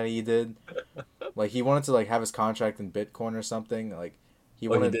scamming thing that he did. Like he wanted to like have his contract in Bitcoin or something. Like He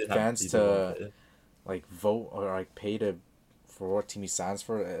Oh, wanted fans he did want to that. like vote or like pay to for what team he signs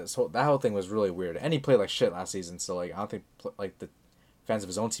for. So that whole thing was really weird. And he played like shit last season. So like I don't think like the fans of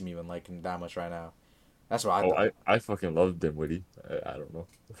his own team even like him that much right now. That's what I Oh, thought. I fucking love Dinwiddie. I don't know.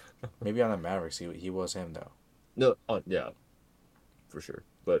 Maybe on the Mavericks he was him though. No, yeah, for sure.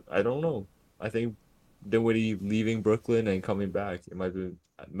 But I don't know. I think Dinwiddie leaving Brooklyn and coming back, might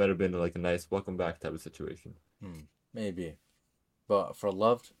have been like a nice welcome back type of situation. Hmm, maybe. But for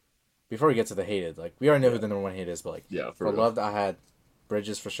loved, before we get to the hated, like we already know who Yeah, the number one hate is. But like yeah, for for real. loved, I had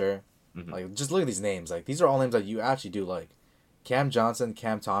Bridges for sure. Hmm. Like just look at these names. Like these are all names that you actually do like. Cam Johnson,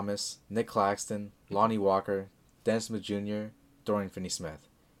 Cam Thomas, Nick Claxton, Lonnie Walker, Dennis Smith Jr., Dorian Finney-Smith.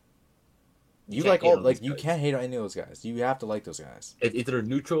 You You can't like hate all on these like you guys. can't hate on any of those guys. You have to like those guys. It's either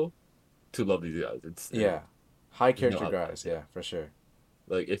neutral to love these guys. Yeah, high There's no character other guys. yeah. Yeah, for sure.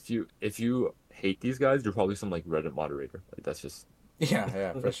 Like if you hate these guys, you're probably some like Reddit moderator. Like that's just Yeah,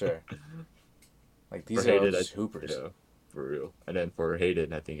 yeah, for sure. Like for these are all hated. just hoopers. Yeah, for real. And then for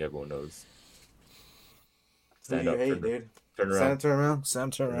hated, I think everyone knows. Who do Stand you up, hate, dude? turn Sam around, turn around. Sam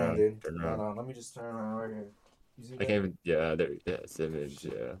turn turn around, around, dude. turn Hold around. on, let me just turn around right here. You see I can't that? even. Yeah, there. Yeah, Simmons.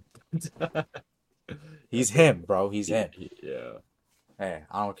 Yeah. He's That's it. him, bro. He's him. Yeah. Hey,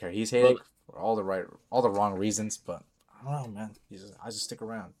 I don't care. He's Well, hated for all the wrong reasons, but I don't know, man. I just stick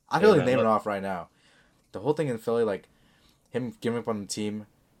around. I can hey really man, name it off right now. The whole thing in Philly, like him giving up on the team,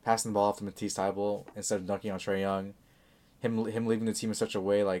 passing the ball off to Matisse Thybulle instead of dunking on Trey Young, him leaving the team in such a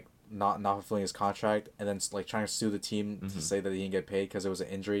way like not fulfilling his contract, and then like trying to sue the team to hmm say that he didn't get paid because it was an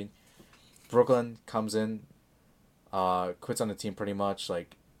injury. Brooklyn comes in, quits on the team pretty much,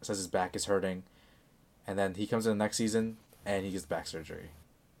 like says his back is hurting, and then he comes in the next season and he gets back surgery.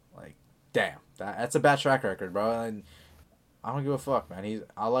 Like, damn, that's a bad track record, bro. And I don't give a fuck, man.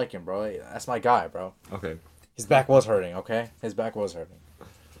 I like him, bro. That's my guy, bro. Okay. His back was hurting, okay? His back was hurting.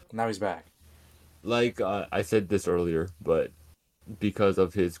 Now he's back. Like I said this earlier, but because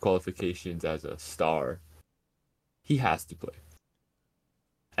of his qualifications as a star, he has to play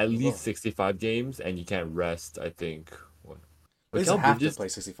at He least will. 65 games, and you can't rest. I think. What? But he doesn't Mikal have to Bridges play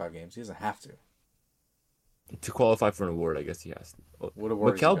 65 games. He doesn't have to. to qualify for an award, I guess he has to. Well, What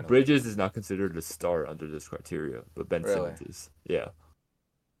award is he Mikal gonna win? Bridges is not considered a star under this criteria, but Ben Really? Simmons is. Yeah.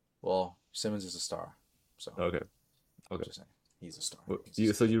 Well, Simmons is a star, so Okay. Okay. just saying, he's a star. Well, He's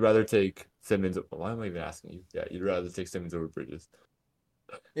a so star. you'd rather take Simmons? Why am I even asking you? Yeah, you'd rather take Simmons over Bridges.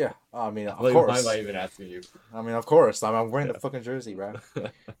 Yeah, I mean, of Like, why am I course. even asking you? I mean, of course. I'm wearing the Yeah. fucking jersey, bro.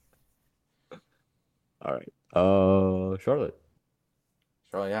 All right. Charlotte.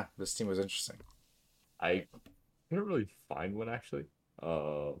 So yeah, this team was interesting. I couldn't really find one actually.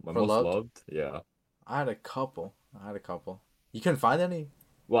 My For most loved, loved. Yeah. I had a couple. I had a couple. You couldn't find any?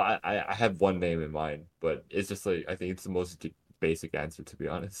 Well, I have one name in mind, but it's just like I think it's the most basic answer to be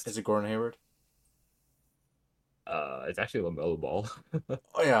Is honest. it Gordon Hayward? It's actually LaMelo Ball.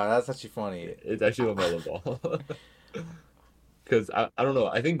 Oh yeah, that's actually funny. It's actually LaMelo Ball. Because I don't know.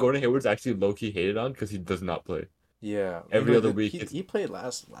 I think Gordon Hayward's actually low key hated on because he does not play. Yeah, you Every know other week it's he played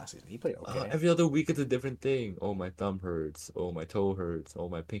last season. He played okay. every other week it's a different thing. Oh, my thumb hurts. Oh, my toe hurts. Oh,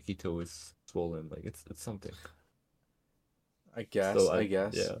 my pinky toe is swollen. Like it's something. I guess. So I I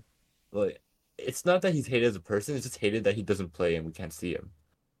guess. yeah, like it's not that he's hated as a person. It's just hated that he doesn't play and we can't see him.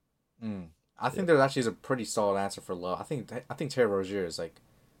 Mm. I Yeah, think there actually is a pretty solid answer for love. I think Terry Rozier is like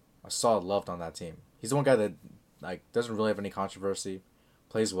a solid loved on that team. He's the one guy that like doesn't really have any controversy,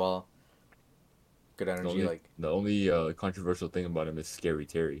 plays well, good the energy. only Like the only controversial thing about him is Scary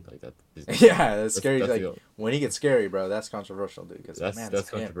Terry. Like that is yeah, that's that's scary. that's Like the when he gets scary, bro, that's controversial, dude. Because man, it's that's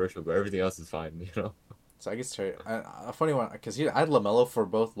him. controversial, but everything else is fine. You know, So I guess Terry, a funny one because I had Lamelo for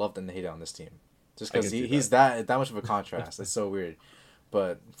both loved and hated on this team, just I because can see he's that. that much of a contrast. It's so weird.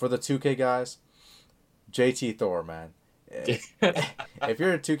 But for the 2K guys, JT Thor, man. Eh, If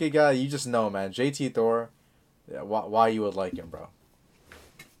you're a 2K guy, you just know, man. JT Thor, yeah, why you would like him, bro.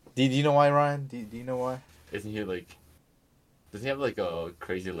 Do you know why, Ryan? Do you know why? Isn't he like? Does he have like a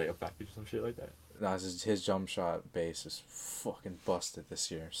crazy layup package or some shit like that? No, his jump shot base is fucking busted this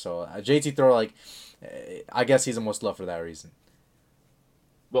year. So JT Thor, like, I guess he's the most loved for that reason.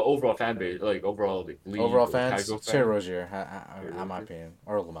 But overall fan base, like overall like, Overall league or fans, casual Terry fan, Rozier, Terry in my Rozier. opinion,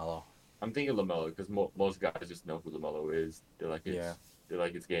 or Lamelo. I'm thinking Lamelo because most guys just know who Lamelo is. Yeah, They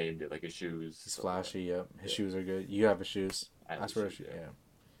like his game, they like his shoes, he's stuff like that. flashy. Yep, his Yeah, shoes are good. You have his shoes. I have I his swear, shoes. Yeah, yeah,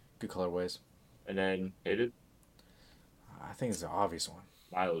 good colorways. and then hated I think it's the obvious one.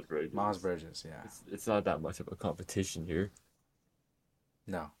 Miles Miles Bridges. Bridges. Yeah. It's not that much of a competition here.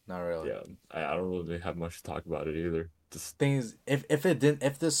 No, not really. Yeah, I don't really have much to talk about it either. Just Thing is, if it didn't,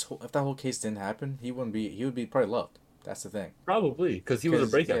 if that whole case didn't happen, he would be probably loved. That's the thing. Probably because he was a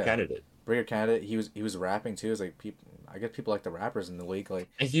Cause breakout yeah, candidate, Breaker candidate. He was rapping too. It's like people. I guess people like the rappers in the league. Like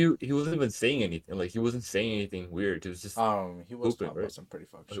and he wasn't even saying anything. Like he wasn't saying anything weird. He was just he was hooping, talking about right? some pretty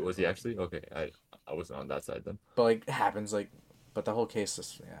fucked shit, Was but he like actually? Okay, I wasn't on that side then. but like it happens like. But the whole case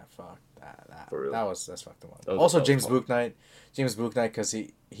is yeah fuck that that For real, that was that's fucked him up. that was Also that was James hard. Booknight, James Booknight because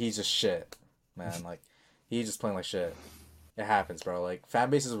he's just shit, man. Like he's just playing like shit. It happens, bro. Like fan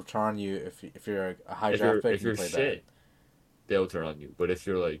bases will turn on you if you're a high draft pick If and you you're play bad. shit, they'll turn on you. But if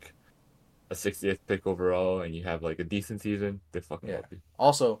you're like a 60th pick overall and you have like a decent season, they fucking Yeah. love you.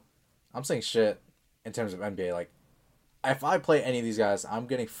 Also, I'm saying shit in terms of NBA. Like if I play any of these guys, I'm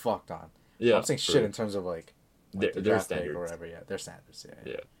getting fucked on. But I'm Yeah, saying for shit real. in terms of like the Their draft pick or standards. whatever. Yeah, their standards. Yeah,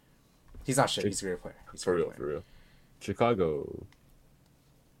 yeah. Yeah, He's not shit. He's a great player. He's a for great real, player. for real. Chicago,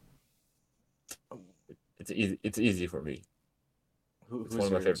 it's easy for me. It's one Who's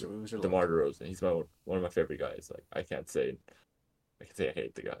of my your favorite. who's your DeMar lock? DeRozan. He's one of my favorite guys. Like I can say I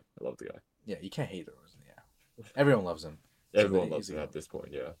hate the guy. I love the guy. Yeah, you can't hate DeRozan. Yeah, everyone loves him. So Everyone he's loves a him good at one. this point.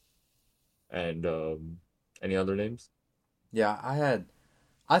 Yeah. And any other names? Yeah, I had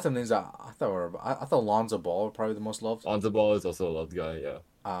some names that I thought were I thought Lonzo Ball were probably the most loved. Lonzo Ball is also a loved guy. Yeah,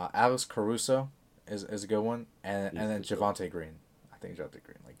 Alex Caruso is a good one, and he's then good. Javante Green. I think Javante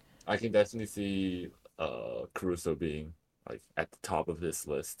Green. Like I can definitely see Caruso being like at the top of this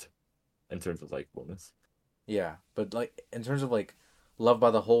list in terms of like bonus. yeah, but like in terms of like loved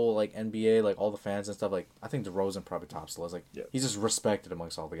by the whole like NBA, like all the fans and stuff. Like I think DeRozan probably tops the list. Like Yeah, he's just respected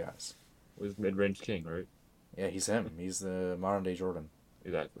amongst all the guys. was mid range king, right? Yeah, he's him. He's the modern day Jordan.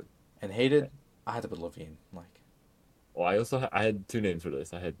 Exactly. And hated, I had to put Levine. Like, Well, I also I had two names for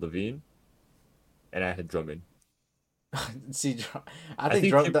this. I had Levine and I had Drummond. see, I I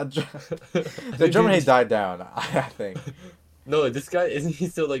think think I the think German people hate died down. I think no, this guy isn't he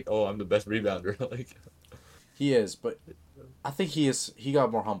still like, oh, I'm the best rebounder? Like, he is, but I think he is. He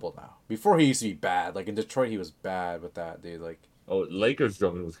got more humble now. Before he used to be bad. Like in Detroit, he was bad with that dude. Like, oh, Lakers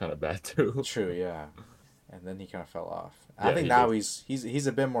Drummond was kind of bad too. true, yeah. And then he kind of fell off. I Yeah, think he now did. he's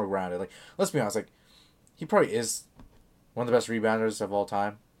a bit more grounded. Like, let's be honest. Like, he probably is one of the best rebounders of all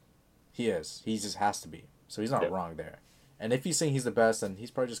time. He is. He just has to be. So he's not Yeah. wrong there. And if he's saying he's the best, then he's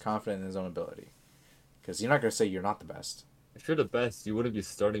probably just confident in his own ability. Because you're not gonna say you're not the best. If you're the best, you wouldn't be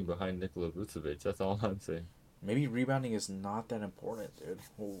starting behind Nikola Vucevic. That's all I'm saying. Maybe rebounding is not that important, dude.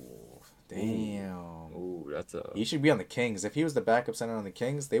 Oh, Ooh, damn. ooh, that's a He should be on the Kings. If he was the backup center on the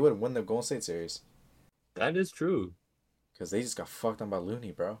Kings, they would win the Golden State series. that is true. Because they just got fucked on by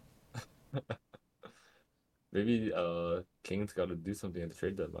Looney, bro. Maybe Kings got to do something at the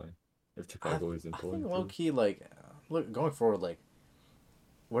trade deadline if Chicago isn't I think pulling low through. key, like, look, going forward, like,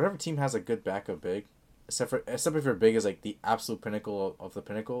 whatever team has a good backup big, except if your big is like the absolute pinnacle of the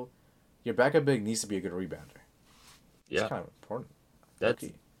pinnacle, your backup big needs to be a good rebounder. It's Yeah, kind of important. Low that's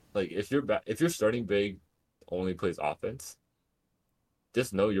key. like if you're starting big only plays offense,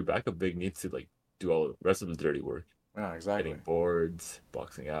 just know your backup big needs to like do all the rest of the dirty work, Yeah, exactly. hitting boards,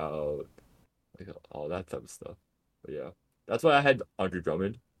 boxing out, like all that type of stuff. But yeah, that's why I had Andre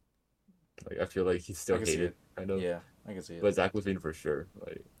Drummond. Like I feel like he's I still can see hated, it. kind of. Yeah, I can see it. But Zach Levine for sure.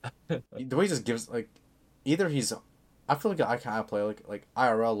 Like The way he just gives like, either he's, I feel like I kind of play like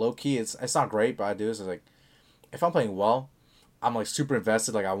IRL low key. It's not great, but I do. So like, if I'm playing well, I'm like super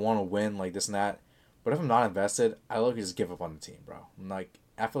invested. Like I want to win, like this and that. But if I'm not invested, I look just give up on the team, bro. I'm like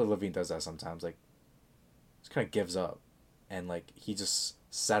I feel like Levine does that sometimes. Like, just kind of gives up, and like he just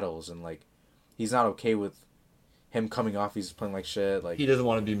settles, and like he's not okay with him coming off. He's playing like shit. Like he doesn't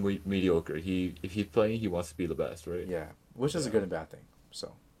want to be mediocre. If he's playing, he wants to be the best, right? yeah, which is a Yeah, good and bad thing.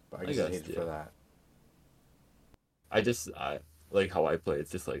 So, but I I guess I guess. hate it for Yeah. that. I like how I play.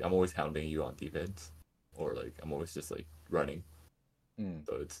 It's just like I'm always hounding you on defense, or like I'm always just like running. Mm.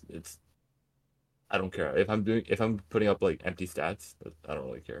 So it's I don't care if I'm putting up like empty stats. I don't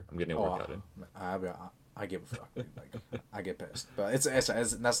really care. I'm getting a Oh, workout in. I give a fuck, dude. Like I get pissed, but it's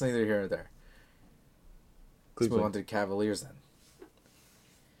that's neither here nor there. Let's move on Cleveland to the Cavaliers then.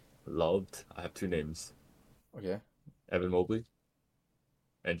 loved. I have two names: Okay. Evan Mobley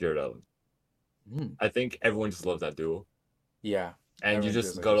and Jared Allen. Mm. I think everyone just loves that duo, Yeah, and you everyone feels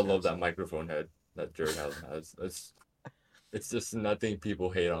just like gotta those love guys. that microphone head that Jared Allen has. It's just nothing people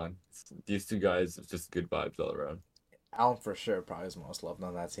hate on. These two guys, it's just good vibes all around. Allen for sure probably is most loved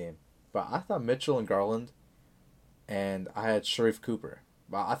on that team, but I thought Mitchell and Garland, and I had Sharif Cooper.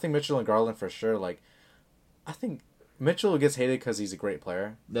 But I think Mitchell and Garland for sure. Like I think Mitchell gets hated because he's a great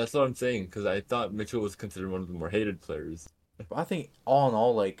player, That's what I'm saying, because I thought Mitchell was considered one of the more hated players. but I think all in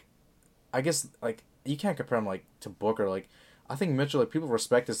all, like I guess like you can't compare him like to Booker. Like I think Mitchell, like people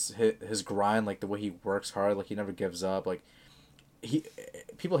respect his grind, like the way he works hard, like he never gives up. Like he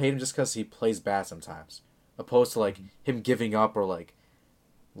people hate him just because he plays bad sometimes, opposed to like Mhm. him giving up or like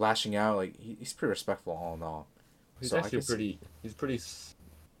lashing out. Like he's pretty respectful all in all. He's So I actually guess pretty. He's pretty.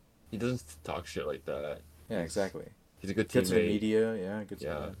 He doesn't talk shit like that. yeah, He's exactly. he's a good Good to the teammate. media, yeah, good to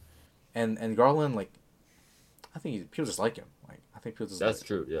the Yeah, media. And Garland, like I think people just like him. Like I think people just that's like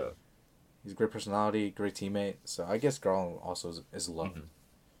true. Yeah. he's a great personality, great teammate. So I guess Garland also is loved. Hmm.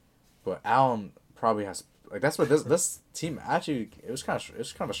 But Allen probably has like that's what this team actually it was kind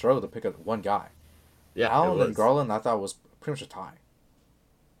of a struggle to pick up one guy. Yeah, it Allen and was. Garland I thought was pretty much a tie.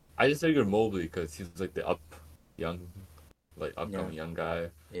 I just figured Mobley because he's like the young, like Yeah, upcoming young guy.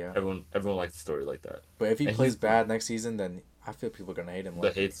 yeah. Everyone likes the story like that, But if he and plays he's bad next season, then I feel people are gonna hate him.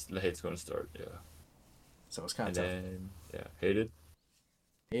 Like the hate's going to start. Yeah, so it's kind of and tough. then yeah, hated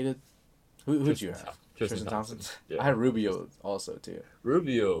Hated. Who'd you have? Tristan Tristan Thompson. Thompson. I Yeah, had Rubio also too.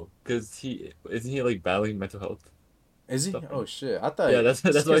 Rubio because he isn't he like battling mental health Is he? stuff. Oh shit! I Yeah, thought just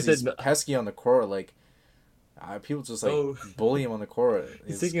that's why I because said he's no. pesky on the court, like people just like No. bully him on the court.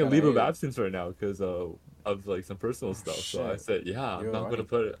 He's He's taking a kind of leave of hated. absence right now because of like some personal Oh stuff. So I shit! said, yeah, I'm Yo, not I gonna need.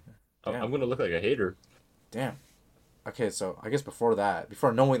 put it. Damn. I'm gonna look like a hater. Damn. Okay, so I guess before that,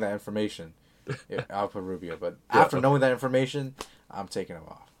 before knowing that information, yeah, I'll put Rubio. But Yeah. after knowing that information, I'm taking him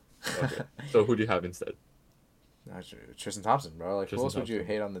off. Okay. So who do you have instead? Tristan Thompson, bro. Like, who Tristan else would you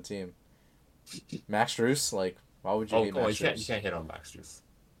Thompson. hate on the team? Max Struess? Like, why would you Oh hate come on, Max you Struess? can't hit on Max Juice.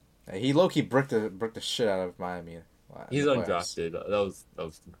 He low key bricked the shit out of Miami in He's the playoffs. undrafted. That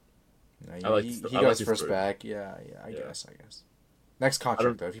was. Yeah, I like he I got like his his first story. back. Yeah, yeah. I Yeah. guess. Next I contract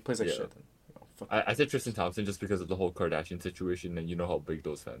don't. though. If he plays like Yeah. shit, then fuck you. I said Tristan Thompson just because of the whole Kardashian situation, and you know how big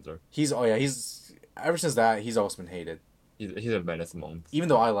those fans are. He's oh yeah. He's ever since that he's always been hated. He's a menace among. Even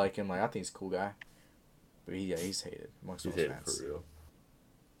though I like him, like I think he's a cool guy, but he's hated amongst He's those hated for fans. real.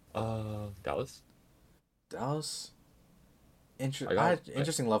 Dallas. Dallas. I I got. had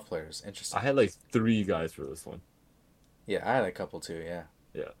interesting love players. I Interesting. had like three guys for this one. Yeah, I had a couple too. Yeah.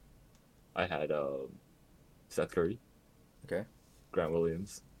 Yeah. I had Seth Curry, Okay. Grant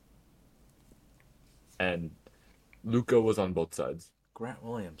Williams, and Luca was on both sides. Grant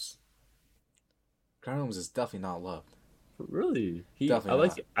Williams. Grant Williams is definitely not loved. Really? Definitely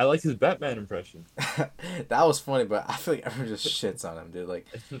not. I like his Batman impression. That was funny, but I feel like everyone just shits on him, dude. Like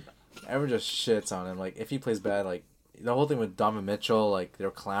everyone just shits on him. Like if he plays bad, like the whole thing with Donovan Mitchell, like they're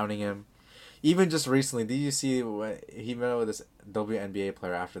clowning him. Even just recently, did you see when he met with this WNBA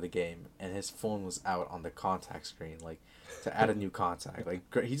player after the game, and his phone was out on the contact screen, like to add a new contact. Like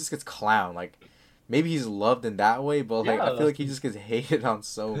he just gets clowned. Like maybe he's loved in that way, but like I Yeah, feel like he just gets hated on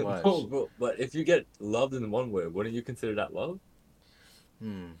so much. no, but if you get loved in one way, wouldn't you consider that love?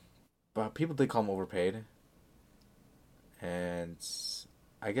 Hmm. But people did call him overpaid, and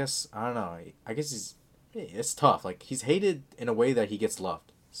I guess I don't know. I guess it's tough. Like he's hated in a way that he gets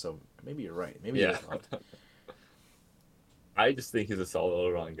loved. So maybe you're right. Maybe he Yeah. is loved. I just think he's a solid all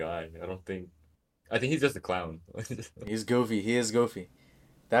around guy. I think he's just a clown. He's goofy. He is goofy.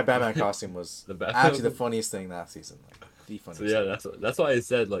 That Batman costume was The Batman. actually the funniest thing that season. Like the So funniest. yeah, Thing. that's why I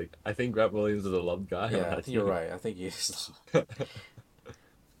said like I think Grant Williams is a loved guy on Yeah, I that think you're team. right. I think he is.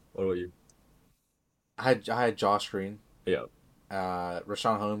 What about you? I had Josh Green, Yeah.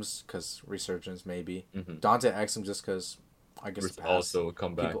 Rashawn Holmes because resurgence maybe. Mm-hmm. Dante Exum just because I guess Which the past. also a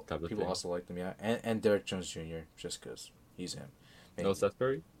comeback People type of people thing. also like them, yeah. And Derek Jones Jr. just because he's him. No Maybe. Seth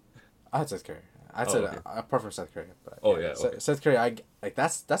Curry? I had Seth Curry. I Oh, said okay. apart from Seth Curry, but Oh, yeah, okay. Seth Curry. I like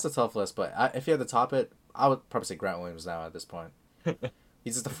that's a tough list, but if you had to top it, I would probably say Grant Williams now at this point.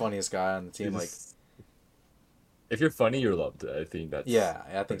 He's just the funniest guy on the team. Like if you're funny, you're loved. I think that's yeah,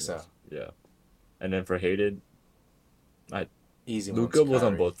 I think pretty so. much- Yeah. And then for hated, Easy ones. Luca was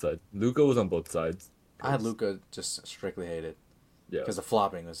on Kyrie. both sides. Luca was on both sides. I had 'Cause- Luca just strictly hated Yeah. because the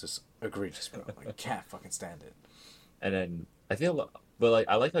flopping was just egregious, bro. Like can't fucking stand it. And then I think, but like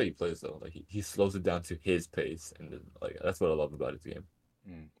I like how he plays though. Like he slows it down to his pace, and then like that's what I love about his game.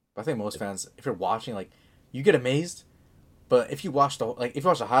 But I think most fans, if you're watching, like you get amazed. But if you watch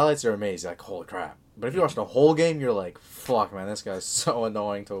the highlights, you're amazed. You're like, holy crap! But if you watch the whole game, you're like, fuck, man, this guy's so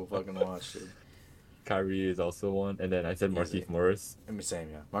annoying to fucking watch, dude. Kyrie is also one, and then I said Easy. Markieff Morris. I mean, same,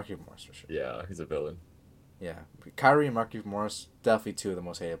 yeah. Markieff Morris for sure. Yeah, he's a villain. Yeah, Kyrie and Markieff Morris definitely two of the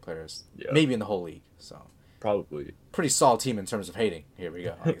most hated players, Yeah. maybe in the whole league. So Probably. pretty solid team in terms of hating. Here we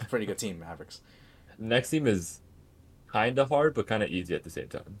go. Like, pretty good team, Mavericks. Next team is kind of hard, but kind of easy at the same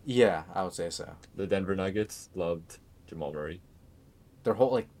time. Yeah, I would say so. The Denver Nuggets loved Jamal Murray.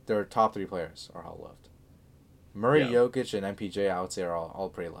 Their top three players are all loved. Murray, Yeah. Jokic, and MPJ, I would say are all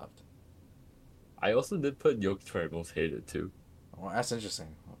pretty loved. I also did put Jokic for most hated too. Well, that's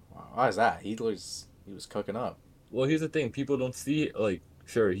interesting. Why is that? He was cooking up. Well, here's the thing: people don't see like,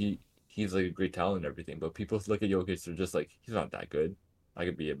 sure, he's like a great talent and everything, but people look at Jokic, they're just like, he's not that good. I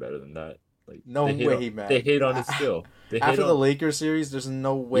could be it better than that. Like No way, they man. hate on his skill. They hate After the on Lakers series, there's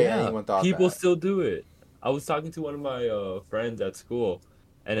no way yeah. anyone thought People that. still do it. I was talking to one of my friends at school,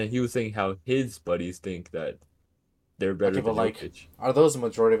 and then he was saying how his buddies think that they're better Okay, but than like, Jokic. are those the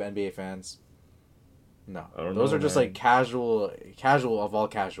majority of NBA fans? No, I don't those know, are just like man. casual of all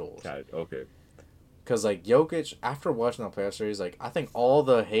casuals. Okay. Because like Jokic, after watching the playoff series, like I think all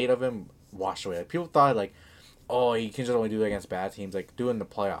the hate of him washed away. Like, people thought like, oh, he can just only do it against bad teams. Like doing the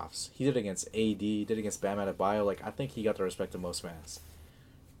playoffs, he did it against AD, did it against Bam Adebayo. Like I think he got the respect of most fans.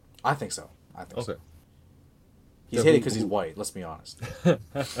 I think so. I think so. Okay. He's So hated because he's white. Let's be honest.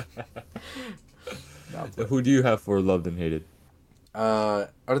 No, So who do you have for loved and hated? other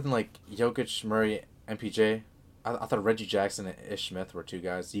than like Jokic, Murray, MPJ, I thought Reggie Jackson and Ish Smith were two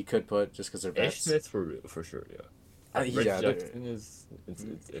guys you could put just because they're Ish vets. Smith for sure, yeah. Reggie Yeah, Jackson is it's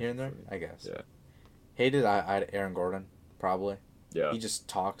here iffy and for there, me. I guess. Yeah. Hated, I had Aaron Gordon, probably. Yeah. He just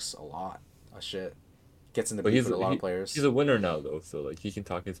talks a lot of shit. Gets in the But beef with a lot of players. he's a winner now though, so like he can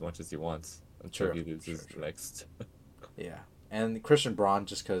talk as much as he wants until True. he loses True. next. Yeah. And Christian Braun,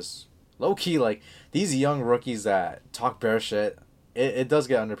 just because, low key, like, these young rookies that talk bare shit, it does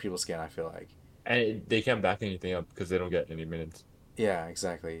get under people's skin, I feel like. And they can't back anything up because they don't get any minutes. Yeah,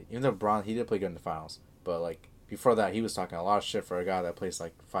 exactly. Even though Braun, he did play good in the finals. But, like, before that, he was talking a lot of shit for a guy that plays,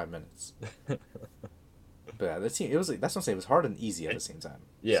 like, 5 minutes. But yeah, the team, it was, like, that's what I'm saying, it was hard and easy at the same time.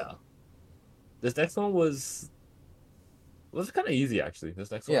 Yeah. So, This next one was kind of easy actually.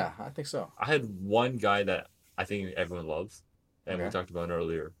 This next one, yeah, I think so. I had one guy that I think everyone loves, and we Okay. talked about it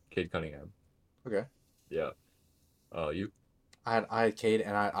earlier, Cade Cunningham. Okay. Yeah. You? I had Cade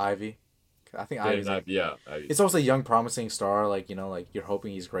and I had Ivy. I think Yeah, Ivy's like, yeah. it's also a young, promising star. Like, like you're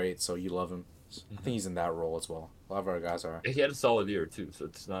hoping he's great, so you love him. I think he's in that role as well. A lot of our guys are. He had a solid year too, so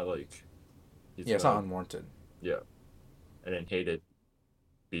it's not like he's Yeah, it's not unwarranted. yeah. And then hated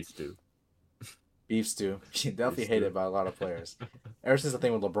Beef Stew. Beef stew. Definitely Beef hated stew. by a lot of players. Ever since the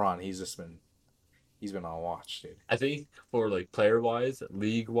thing with LeBron, he's been on watch, dude. I think for like player wise,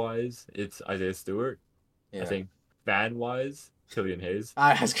 league wise, it's Isaiah Stewart. I Yeah. think fan wise, Killian Hayes.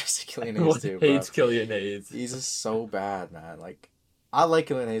 I was gonna say Killian Everyone Hayes too, bro. hates Killian Hayes. He's just so bad, man. Like, I like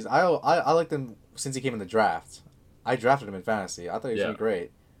Killian Hayes. I liked him since he came in the draft. I drafted him in fantasy. I thought he was gonna Yeah. be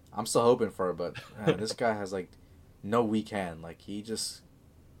great. I'm still hoping for it, but man, this guy has like no weak hand. Like he just,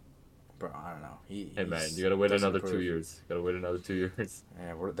 bro, I don't know. Hey man, you gotta wait doesn't another improve. 2 years. Gotta wait another 2 years.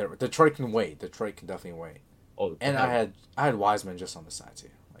 Yeah, we're there. Detroit can wait. Detroit can definitely wait. Oh, And I had Wiseman just on the side too.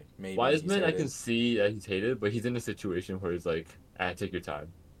 Like maybe he's Wiseman, I hated. can see that he's hated, but he's in a situation where he's like, take your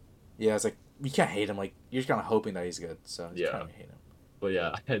time. Yeah, it's like you can't hate him. Like you're just kind of hoping that he's good, so you Yeah. can't hate him. But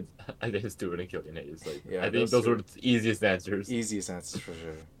yeah, I think Stewart and Killian Hayes. Like, Yeah, I think those those two. were the easiest answers. Easiest answers for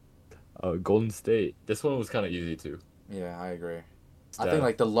sure. Golden State. This one was kind of easy too. Yeah, I agree. I Steph. think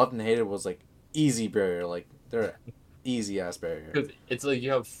like the loved and hated was like easy barrier. Like they're easy ass barrier. Because it's like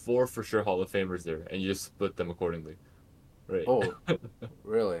you have 4 for sure Hall of Famers there, and you just split them accordingly. Right. Oh,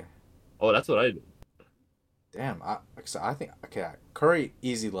 really? Oh, that's what I did. Damn. I think okay. Curry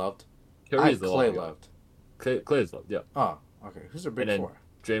easy loved. I Curry had is the Clay one. loved. Clay's loved, yeah. Oh, okay. Who's their big And then four?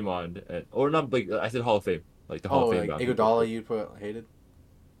 Draymond, or not big. I said Hall of Fame, like the Hall Oh, of Fame like basketball Iguodala player. you put hated.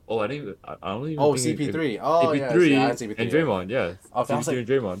 Oh, I didn't. I don't even. Oh, think CP3. Oh, yeah. CP3 I had CP3. and Draymond, yeah. Oh, I was CP3 like, and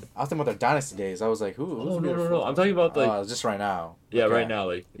Draymond. I was thinking about their dynasty days. I was like, who's Oh their no. fourth I'm one? talking about like Oh, just right now. yeah, Okay. right now,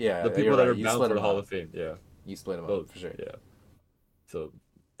 like Yeah, the you're people that right. are You bound split for the them Hall up. of Fame. Yeah, You split them both. up for sure. Yeah. So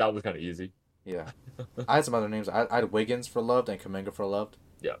that was kind of easy. Yeah. I had some other names. I had Wiggins for loved and Kuminga for loved.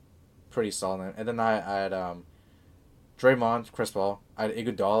 Yeah. Pretty solid name. And then I had Draymond, Chris Paul. I had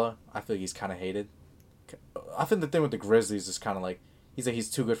Iguodala. I feel like he's kind of hated. I think the thing with the Grizzlies is kind of like he's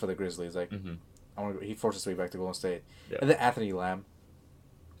too good for the Grizzlies. Like Hmm. he forced his way back to Golden State. Yeah. And then Anthony Lamb.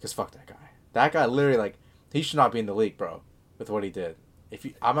 Because fuck that guy. That guy literally like he should not be in the league, bro. With what he did.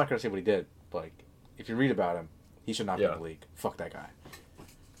 I'm not gonna say what he did, but like if you read about him, he should not be in Yeah. the league. Fuck that guy.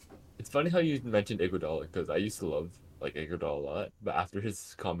 It's funny how you mentioned Iguodala because I used to love like Iguodala a lot, but after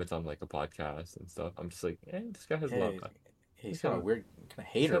his comments on like a podcast and stuff, I'm just like, this guy has a lot. Hey, Of, he's He's kind of kinda- weird, kind of this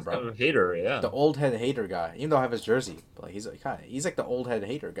hater, guy's bro. kind of a hater, yeah. The old head hater guy. Even though I have his jersey, but like, he's like the old head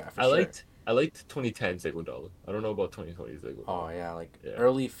hater guy for I sure. liked 2010's Iguodala. I don't know about 2020's Iguodala. Oh yeah, like Yeah.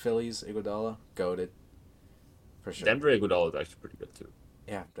 early Phillies Iguodala, goated, for sure. Denver Iguodala is actually pretty good too.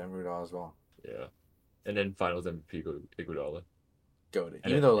 Yeah, Denver Iguodala as well, Yeah, and then Finals MVP Iguodala. goated. And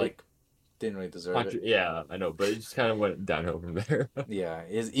Even it- though it- like didn't really deserve it. Yeah, I know, but it just kind of went downhill from there. Yeah,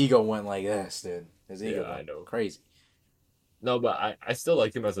 his ego went like this, dude. His ego Yeah, I went know. crazy. No, but I still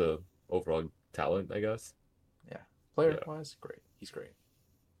like him as a overall talent, I guess. Yeah, player Yeah. wise, great. He's great.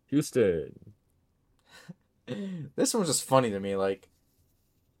 Houston. This one's just funny to me. Like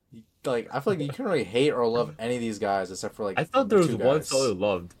I feel like you can't really hate or love any of these guys except for like I thought the there was two one guys. solid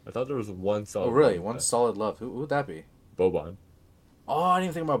loved. I thought there was one Oh solid really? loved One guy. solid love. Who would that be? Boban. Oh, I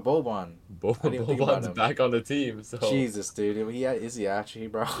didn't even think about Boban. I didn't even think about Boban's him. back on the team, so Jesus, dude. Is he actually,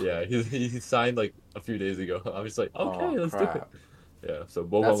 bro? yeah, he signed like a few days ago. I was like, Oh okay, let's do it. crap. Yeah, so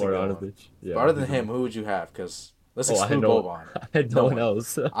Boban That's a good one. Marjanovic. But Yeah, other than he's him, enough. who would you have? Because let's Oh, I had exclude no, Boban. I had no No one one.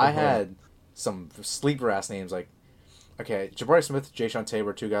 else. I had some sleeper ass names like okay, Jabari Smith, Jay Sean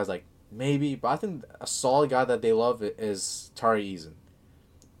Tabor, two guys like maybe, but I think a solid guy that they love is Tari Eason.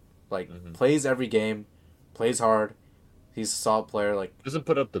 Like Hmm. plays every game, plays hard. He's a solid player. Like Doesn't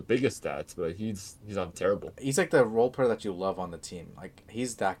put up the biggest stats, but he's not terrible. he's like the role player that you love on the team. Like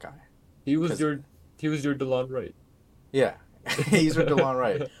he's that guy. He was Cause your he was your DeLon Wright. yeah, he's with DeLon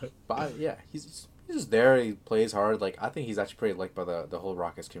Wright. But yeah, he's just there. He plays hard. Like I think he's actually pretty liked by the whole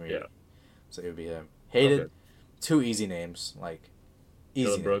Rockets Yeah. community. So it would be him. Okay. Hated, two easy names. Like easy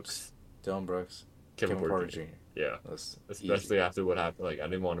Dylan names. Brooks, Dylan Brooks, Kevin Kevin Porter Porter Jr. Jr. Yeah. That's easy. Especially after what happened. Like I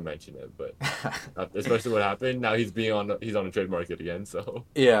didn't want to mention it, but especially what happened. Now he's on a trade market again. So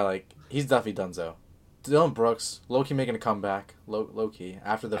Yeah, like he's definitely done so. Dylan Brooks, low key making a comeback. Low key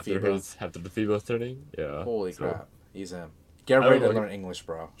after the FIBA. after the FIBA turning, yeah. Holy So crap, he's him. Get I ready don't to know. learn English,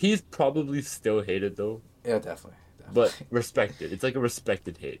 bro. He's probably still hated though, Yeah, definitely, but definitely. respected. It's like a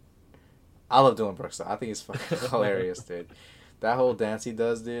respected hate. I love Dylan Brooks. Though. I think he's fucking hilarious, dude. That whole dance he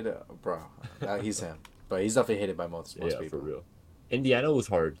does, dude, bro. He's him. But he's definitely hated by most Yeah, for people. real. Indiana was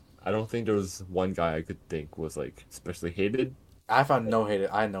hard. I don't think there was one guy I could think was like especially hated. I found no hated.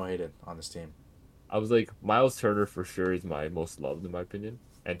 I had no hated on this team. I was like Miles Turner for sure is my most loved in my opinion,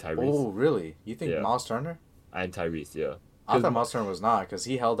 and Tyrese. Oh, really? You think Yeah, Miles Turner? and Tyrese. Yeah, I because thought Miles Turner was not because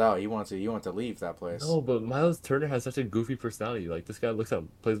he held out. He wanted to leave that place. no, but Miles Turner has such a goofy personality. Like this guy looks at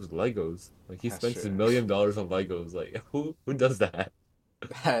plays with Legos. Like he That's spends true. $1 million on Legos. Like who does that?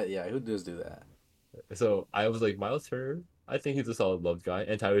 Yeah, who does do that? So I was like Miles Turner. I think he's a solid loved guy,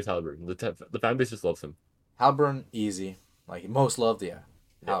 and Tyrese Halliburton. The fan base just loves him. Halburn, easy. Like most loved, yeah.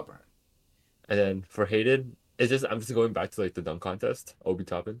 Yeah. Halburn. And then for hated, it's just I'm just going back to like the dunk contest. Obi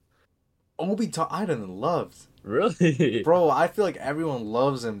Toppin. I didn't loved. Really? Bro, I feel like everyone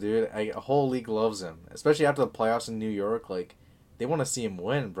loves him, dude. Like, a whole league loves him. Especially after the playoffs in New York. Like, they want to see him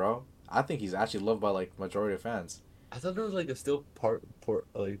win, bro. I think he's actually loved by, like, majority of fans. I thought there was like a still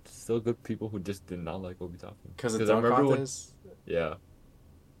like still good people who just did not like Obi Toppin. Because the Because I dunk remember when contest, yeah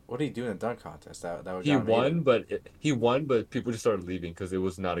what did he do in the dunk contest? That would he got him hated. won, but he won, but people just started leaving because it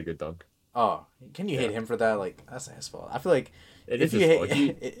was not a good dunk. Oh, can you hate Yeah, him for that? Like, that's not his fault. I feel like it is if you his fault. He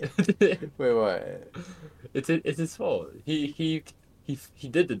hate. Wait, what? it's his fault. He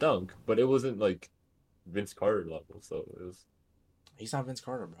did the dunk, but it wasn't like Vince Carter level. So it was He's not Vince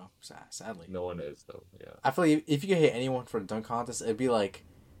Carter, bro. Sadly. no one is though. Yeah. I feel like if you could hate anyone for a dunk contest, it'd be like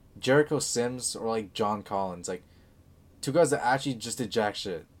Jericho Sims or like John Collins. Like, two guys that actually just did jack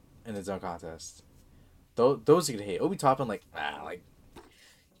shit in the dunk contest. Those you could hate. Obi Toppin, like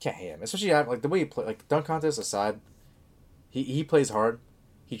can't hate him, especially like the way he play. Like dunk contest aside, he plays hard.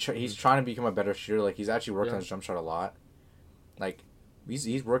 He's Mhm. trying to become a better shooter. Like he's actually working on Yeah. his jump shot a lot. Like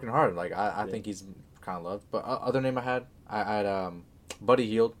he's working hard. Like I Yeah. think he's kind of loved. But other name I had Buddy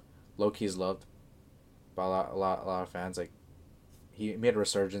Hield, low key is loved by a lot of fans. Like he made a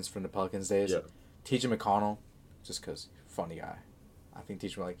resurgence from the Pelicans days. Yeah. T.J. McConnell, just cause funny guy. I think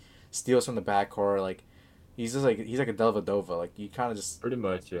T.J. like steals from the backcourt. Like he's like a Dellavedova. Like you kind of just Pretty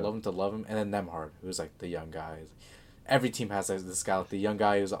much. Yeah. love him. And then Nemhard, who's like the young guy. Every team has like, this guy, like the young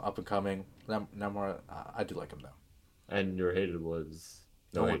guy who's up and coming. Nemhard, I do like him though. And your hated was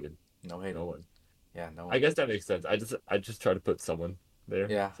No no one, hated. no hate No him. one. Yeah, no I one. guess that makes sense. I just try to put someone there.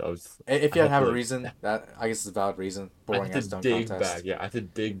 Yeah. So If I you had to had have to a like reason, that I guess it's a valid reason. I Boring had to ass dunk dig back. contest. Yeah, I had to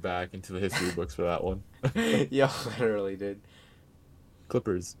dig back into the history books for that one. Yo, literally, dude.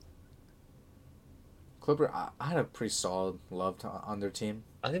 Clippers. Clipper, I had a pretty solid love on their team.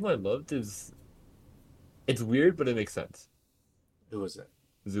 I think what I loved is it's weird, but it makes sense. Who was it?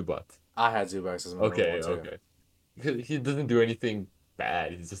 Zubat. I had Zubac as my number Okay, one too. okay. Because he doesn't do anything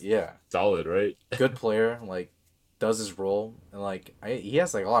bad. He's just Yeah, solid, right? good player. Like, does his role and like he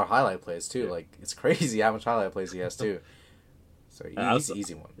has like a lot of highlight plays too. Yeah. Like it's crazy how much highlight plays he has too. So I he's also, the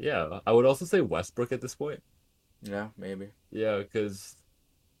easy one. yeah, I would also say Westbrook at this point. Yeah, maybe. Yeah, because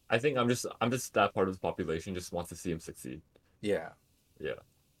I think I'm just that part of the population just wants to see him succeed. Yeah, Yeah,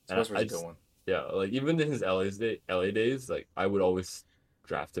 so and Westbrook's I a good just one. yeah, like even in his LA days, like I would always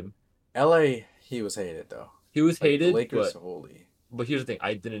draft him. L.A. he was hated though. He was Like the hated, Lakers, holy. but here's the thing: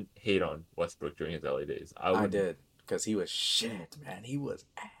 I didn't hate on Westbrook during his LA days. I I would, did because he was shit, man. He was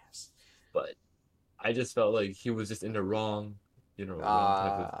ass. but I just felt like he was just in the wrong, wrong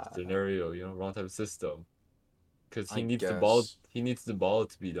type of Uh, scenario, wrong type of system. Because I guess he needs the ball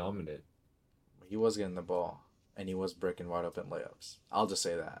to be dominant. he was getting the ball and he was breaking wide open layups. I'll just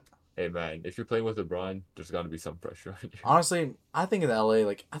say that. Hey man, if you're playing with LeBron, there's got to be some pressure on you. Honestly, I think in LA,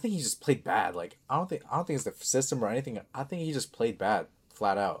 like I think he just played bad. Like I don't think it's the system or anything. I think he just played bad,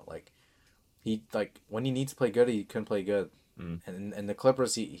 flat out. Like he like when he needs to play good, he couldn't play good. Mm, And the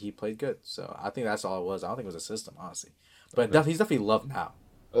Clippers, he played good. So I think that's all it was. I don't think it was a system, honestly. But okay. he's definitely loved now.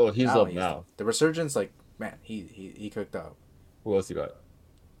 Oh, he's Now up he's now. loved. The resurgence, like man, he cooked up. Who else you got?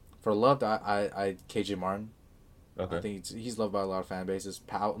 For loved, I KJ Martin. I Okay, think he's loved by a lot of fan bases.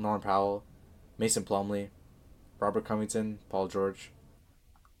 Norman Powell, Mason Plumlee, Robert Covington, Paul George.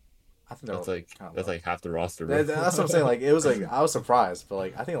 I think they're all kind of that's loved. like half the roster, bro. That's what I'm saying. Like it was like I was surprised, but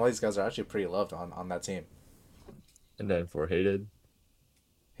like I think all these guys are actually pretty loved on that team. And then for hated,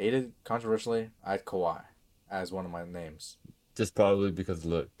 Hated controversially, I had Kawhi as one of my names. just probably because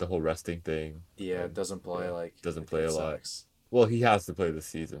of the whole resting thing, Yeah, and doesn't play yeah, like doesn't the play kid a lot. sucks. Well, he has to play this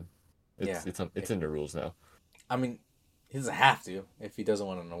season. Yeah, It's if in the rules now. I mean, he doesn't have to if he doesn't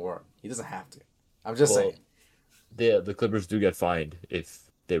want an award. He doesn't have to. I'm just Well, saying. the Clippers do get fined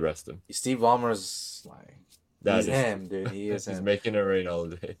if they rest him. Steve Ballmer's like That he's is true. him, dude. He is He's him. making it rain all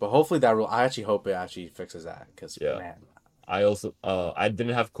day. But hopefully that rule. I actually hope it actually fixes that because Yeah. man, I also I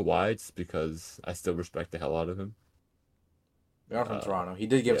didn't have Kawhi just because I still respect the hell out of him. we are from Uh, Toronto. He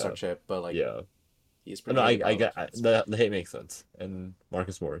did give us our yeah, chip, but like yeah. he's No, pretty hated by I a lot get of fans. the hate makes sense. And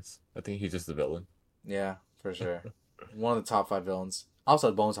Marcus Morris, I think he's just a villain. Yeah, for sure. One of the top five villains. I also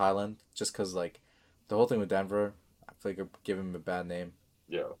had Bones Highland, just because like the whole thing with Denver, I feel like I give him a bad name.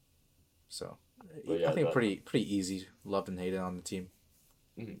 Yeah, So but I yeah, think pretty easy, loved and hated on the team.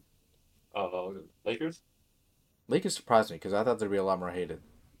 mhm. Lakers. Lakers surprised me because I thought there'd be a lot more hated.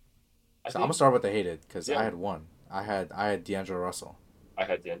 I So I'm gonna think start with the hated because I yeah, had one. I had D'Angelo Russell. I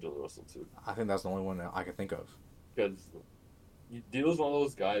had D'Angelo Russell too I think that's the only one that I could think of. because D'Lo's one of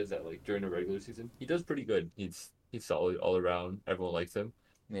those guys that like during the regular season he does pretty good. He's solid all around. Everyone likes him,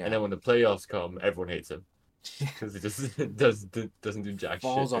 and Yeah, then when the playoffs come, everyone hates him because he just doesn't do jack shit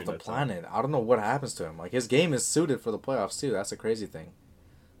falls off during the that time. planet. I don't know what happens to him. Like his game is suited for the playoffs too. That's the crazy thing.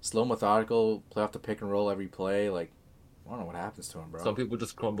 Slow, methodical, play off the pick and roll every play. Like I don't know what happens to him, bro. Some people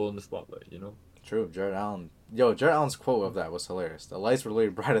just crumble in the spotlight. True, Jared Allen. Yo, Jared Allen's quote of that was hilarious. The lights were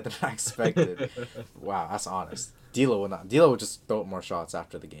literally brighter than I expected. Wow, that's honest. D'Lo would not. D'Lo would just throw up more shots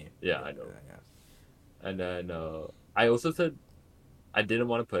after the game. Yeah, I know. Yeah. And then I also said I didn't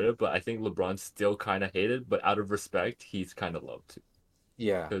want to put it, but I think LeBron's still kind of hated, but out of respect, he's kind of loved too.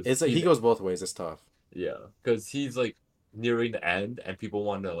 Yeah, Because it's like he goes both ways. It's tough. yeah, because he's like nearing the end, and people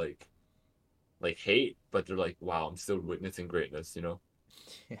want to like hate, but they're like, wow, I'm still witnessing greatness.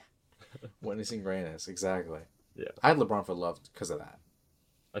 Witnessing greatness, exactly. Yeah, I had LeBron for love because of that.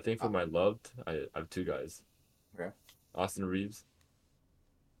 I think for Uh, my loved, I have two guys, okay. Austin Reeves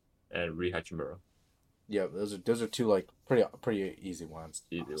and Rui Hachimura. Yeah, those are two like pretty easy ones.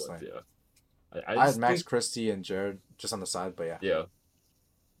 Easy Honestly, ones, yeah. I I had just Max think, Christie and Jared just on the side, but yeah. yeah,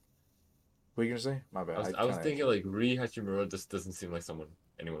 What are you gonna say? My bad. I I was kind thinking like Rui Hachimura just doesn't seem like someone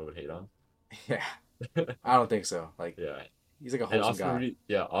anyone would hate on. of yeah. I don't think so. Like Yeah, he's like a and wholesome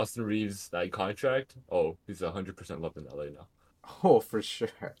guy. Austin Reeves that contract. Oh, he's 100% loved in LA now. Oh, for sure.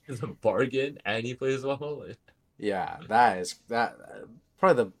 It's a bargain, and he plays well. Yeah, that is that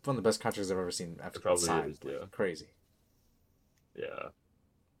probably the one of the best contracts I've ever seen after It probably signed. is, yeah, Like, crazy. yeah.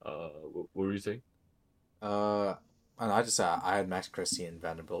 What were you saying? Uh, and I just I had Max Christie and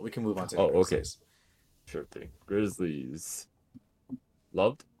Vanderbilt. We can move on to the Oh, okay, Grizzlies. sure thing. Grizzlies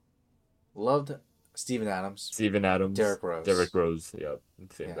loved Loved Steven Adams, Steven Adams, Derrick Rose. Derrick Rose. Yeah,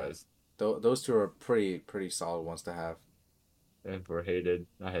 same Yeah, guys. those two are pretty solid ones to have. And for hated,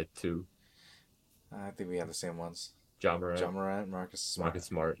 I had two. I think we have the same ones. John Morant, John Morant, Marcus Smart. Marcus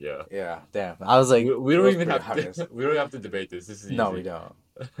Smart. Yeah. Yeah, damn. I was like, We don't those even pretty have obvious. to. We don't have to debate this. This is No, we easy. don't.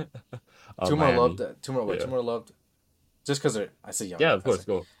 Two more Miami. loved. Two more. Wait, Yeah. two more loved. Just because I say young. Yeah, of I say course.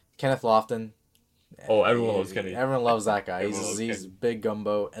 Go. Kenneth Lofton. Oh, everyone loves Kenny. Everyone loves that guy. Everyone loves He's Kenny. big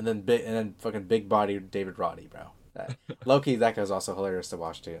gumbo, and then fucking big body David Roddy, bro. Low key, that guy's also hilarious to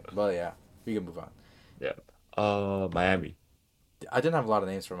watch too. But yeah, we can move on. Yeah. Miami. I didn't have a lot of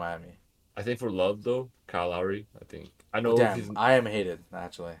names for Miami. I think for love though, Kyle Lowry. I think I know he's. Damn, I am hated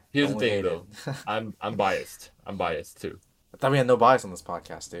actually. Here's the Only thing hated. though, I'm biased. I'm biased too. I thought we had no bias on this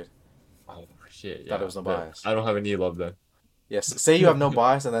podcast, dude. Oh shit! Thought Yeah. it was no Then bias. I don't have any love then. Yes, say you have no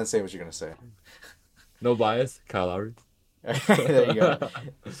bias, and then say what you're gonna say. No bias, Kyle Lowry. There you go. But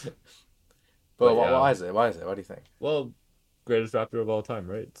But yeah, why is it? Why is it? What do you think? well, greatest Raptor of all time,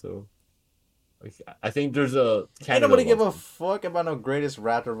 right? So like, I think there's a Ain't Canada nobody give loves a him. fuck about no greatest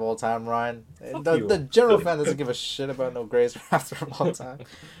Raptor of all time, Ryan. Fuck The you. general fan doesn't give a shit about no greatest Raptor of all time.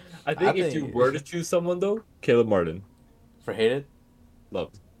 I I think if you think were to choose someone though, Caleb Martin, for hated.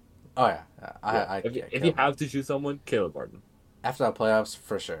 loved. Oh yeah, Yeah, yeah, if you Caleb have Martin. to choose someone, Caleb Martin, After that playoffs,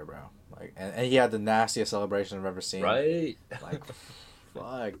 for sure, bro. Like, and he had the nastiest celebration I've ever seen. right? Like,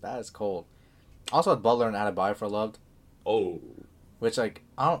 fuck, that is cold. Also had Butler and Adebayo for loved, Oh, which like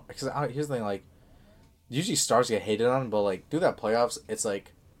I don't because here's the thing like usually stars get hated on, but like through that playoffs, it's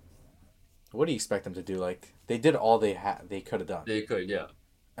like what do you expect them to do? Like they did all they could have done, they could, yeah.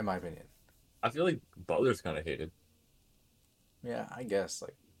 in my opinion. I feel like Butler's kind of hated. Yeah, I guess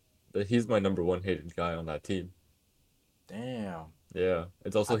like But he's my number one hated guy on that team. damn. Yeah,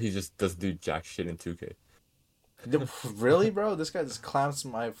 it's I, also he just doesn't do jack shit in 2K. really, bro? This guy just clowns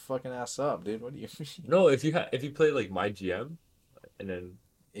my fucking ass up, dude. What do you mean? No, if you play like my GM, and then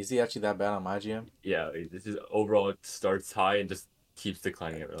Is he actually that bad on my GM? yeah, this is overall it starts high and just keeps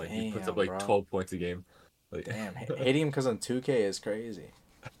declining. Like he puts up Damn, like bro. 12 points a game. Like Damn, hating him because on 2K is crazy.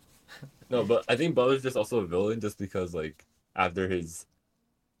 no, but I think Butler's just also a villain just because like after his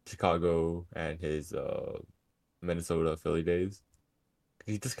Chicago and his Minnesota Philly days,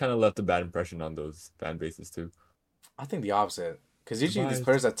 he just kind of left a bad impression on those fan bases too. I think the opposite. Because usually these Biased.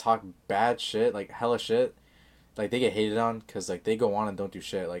 players that talk bad shit, like hella shit, like they get hated on because like they go on and don't do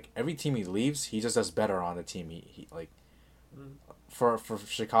shit. Like every team he leaves, he just does better on the team. He like Mm. for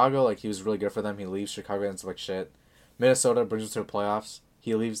Chicago, like he was really good for them. He leaves Chicago ends up like shit. Minnesota brings us to the playoffs.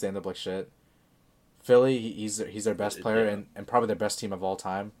 He leaves, they end up like shit. Philly, he's their best player Yeah, and probably their best team of all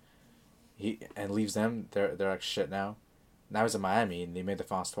time. He and leaves them, they're like shit now. Now he's in Miami and they made the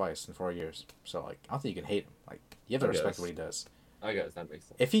finals twice in 4 years. So like I don't think you can hate him. Like you have to I respect what guess. he does. I guess that makes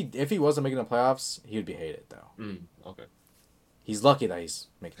sense. If he wasn't making the playoffs, he would be hated though. Okay. He's lucky that he's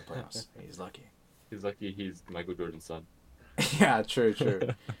making the playoffs. He's lucky. He's lucky he's Michael Jordan's son. Yeah, true, true.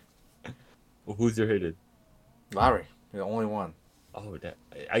 Well, who's your hated? Lowry, the only one. Oh, that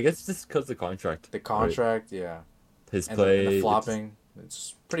I guess just because the contract, The right? contract, yeah, His and the play, flopping.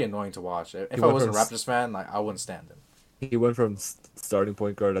 It's pretty annoying to watch. he If I went wasn't from a Raptors fan, like I wouldn't stand him. he went from starting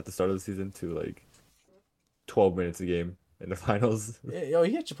point guard at the start of the season to like 12 minutes a game in the finals. Yo,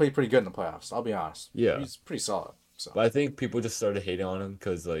 he actually played pretty good in the playoffs. I'll be honest. Yeah, He's pretty solid. So but I think people just started hating on him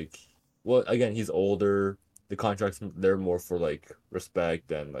because like, well, again, he's older. The contracts they're more for like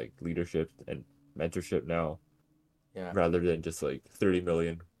respect and like leadership and mentorship now, yeah, rather than just like 30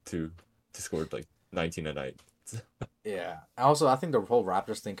 million to score like 19 a night. yeah. Also, I think the whole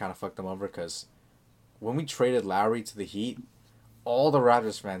Raptors thing kind of fucked them over because when we traded Lowry to the Heat, all the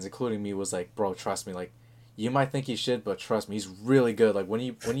Raptors fans, including me, was like, "Bro, trust me. Like, you might think he should, but trust me, he's really good. Like when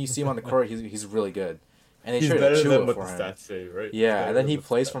you see him on the court, he's really good." And they He's traded better than Achua what the for him. stats say, right? He's Yeah, and better then than he what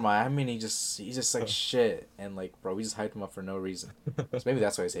plays the for Miami, and he's just like stats. shit. And like, bro, we just hyped him up for no reason. So maybe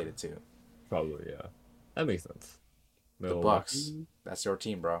that's why he's hated too. Probably, yeah. That makes sense. The Bucks, Milwaukee, that's your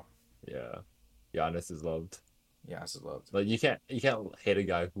team, bro. yeah. Giannis is loved. Yeah, this is loved. Like you can't hate a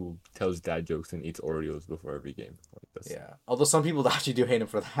guy who tells dad jokes and eats Oreos before every game. Like that's Yeah, although some people actually do hate him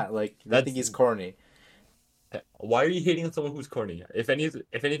for that. Like they think that's he's corny. why are you hating on someone who's corny? If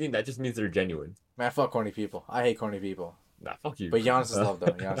anything, that just means they're genuine. Man, fuck corny people. I hate corny people. Nah, fuck you. But Giannis is loved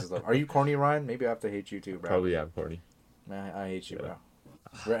though. Giannis is loved. Are you corny, Ryan? Maybe I have to hate you too, bro. Probably am corny. Man, I hate you, Yeah. bro.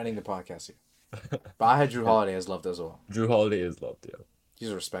 We're ending the podcast here. But I had Drew Holiday as loved as well. Drew Holiday is loved, yeah.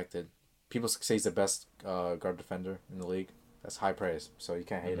 He's respected. People say he's the best guard defender in the league. That's high praise. So you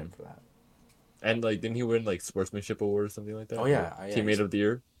can't hate him for that. And like, didn't he win like sportsmanship award or something like that? Oh yeah, Or yeah. teammate of the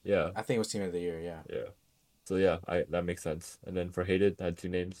year. Yeah, I think it was team of the year. Yeah. yeah. So yeah, I that makes sense. And then for hated, I had two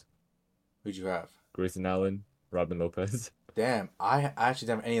names: Who'd you have? Grayson Allen, Robin Lopez. Damn, I actually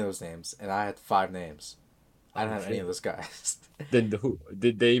didn't have any of those names, and I had 5 names. I didn't Oh, have any shit. of those guys. Then who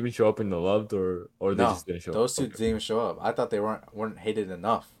did they even show up in the loved or they No, just didn't show up? those two Okay. didn't even show up. I thought they weren't hated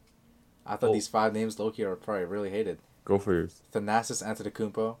enough. I thought Oh, these 5 names, Loki, are probably really hated. go for yours. Thanasis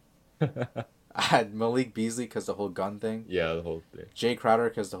Antetokounmpo. I had Malik Beasley because the whole gun thing. Yeah, the whole thing. Jay Crowder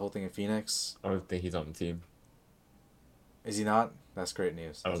because the whole thing in Phoenix. I don't think he's on the team. Is he not? That's great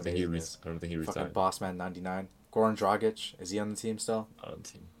news. That's amazing news. I don't think he Fucking resigned boss man 99. Goran Dragic. Is he on the team still? on the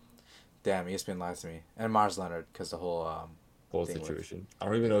team. Damn, ESPN lied to me. And Mars Leonard because the whole Whole thing with. situation. I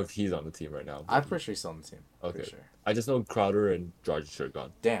don't even know if he's on the team right now. I'm pretty sure he's still on the team. Okay. Pretty sure. I just know Crowder and Dragic are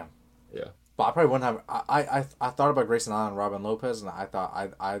gone. Damn. Yeah. But I probably wouldn't have. I thought about Grayson Allen and Robin Lopez, and I thought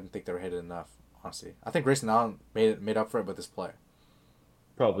I didn't think they were hated enough. Honestly, I think Grayson Allen made up for it with his play.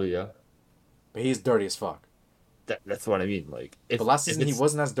 Probably, yeah. but he's dirty as fuck. That's what I mean. Like But last if season he it's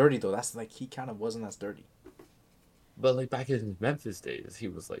wasn't as dirty though. That's like he kind of wasn't as dirty. but like back in his Memphis days, he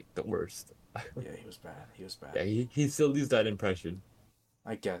was like the worst. Yeah, he was bad. He was bad. Yeah, he still leaves that impression.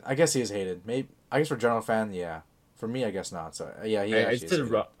 I guess he is hated. Maybe I guess for general fan, yeah. For me, I guess not. So yeah, he I actually just is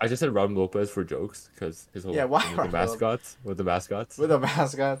hated. I just said Robin Lopez for jokes because his whole Yeah, why thing Ronaldo? with the mascots. With the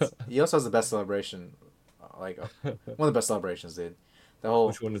mascots? He also has the best celebration. One of the best celebrations, dude. The whole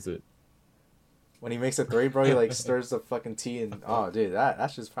Which one is it? when he makes a three, bro, he like stirs the fucking tea and oh, dude,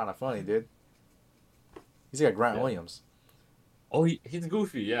 that's just kind of funny, dude. He's like Grant Yeah. Williams. Oh, he's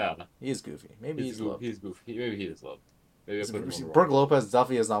goofy. Yeah, He is goofy. Maybe he's loved. He's goofy. Maybe he is loved. Maybe I put him on the wrong Brooke list. Lopez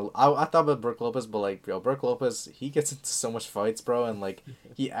definitely is not. I thought about Brooke Lopez, but like, yo, Brooke Lopez, he gets into so much fights, bro, and like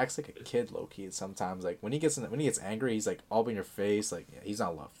he acts like a kid, low key. Sometimes, like when he gets angry, he's like all up in your face. Like, yeah, he's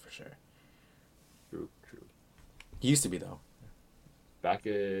not loved for sure. True, true. He used to be though. Back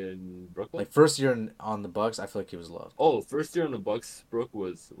in Brooklyn. Like first year on the Bucks, I feel like he was loved. Oh, first year on the Bucks, Brooke He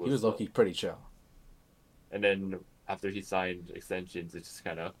was low key pretty chill. and then after he signed extensions, it just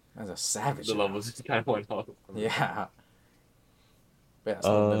kind of That's a savage. the now. levels just kind of went up. Yeah. But yeah,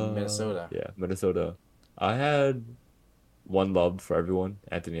 so Minnesota. Yeah, Minnesota. I had one love for everyone,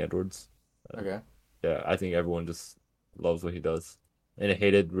 Anthony Edwards. Okay. Yeah, I think everyone just loves what he does. And I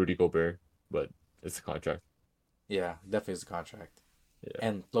hated Rudy Gobert, but it's a contract. Yeah, definitely is a contract. Yeah.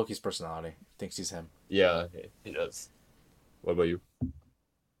 And Loki's personality thinks he's him. Yeah, he does. What about you?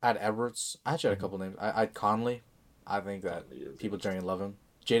 I had Edwards. I actually had a couple names. I had Conley. I think that people generally love him.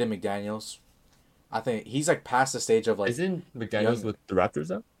 Jaden McDaniels. I think he's like past the stage of like. Isn't McDaniels young- with the Raptors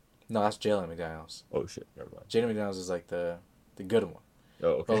now? No, that's Jalen McDaniels. Oh shit, never mind. Jaden McDaniels is like the good one. Oh,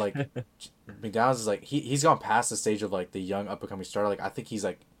 okay. But like McDaniels is like he's gone past the stage of like the young up and coming starter. Like I think he's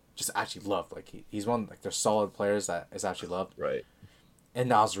like just actually loved. Like he's one like they're solid players that is actually loved. Right. And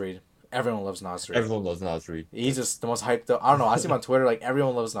Nas Reed. Everyone loves Nas Reed. Everyone loves Nas Reed. He's just the most hyped up. I don't know. I see him on Twitter. Like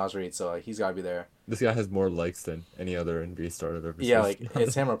everyone loves Nas Reed, so like he's gotta be there. This guy has more likes than any other NBA star I've ever seen. Yeah, like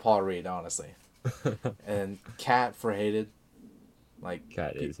it's him or Paul Reed, honestly. And Cat for hated. Like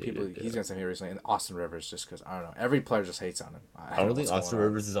Cat is people, hated, he's yeah. gonna say me recently, and Austin Rivers just because I don't know. Every player just hates on him. I don't think Austin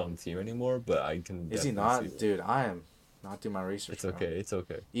Rivers is on the team anymore, but I can. Is he definitely not, see it. dude? I am not doing my research. It's okay. It's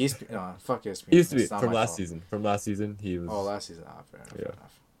okay. ESPN, no, fuck ESPN. He used to be It's not from my last fault. season. From last season, he was. Oh, last season. Fair enough. Yeah. Fair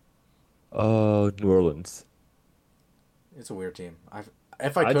enough. New Orleans. It's a weird team.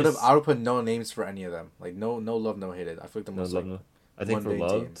 If I I could have, just- I would put no names for any of them. Like no love, no hated. I feel like the No, most love, like no. I think for mundane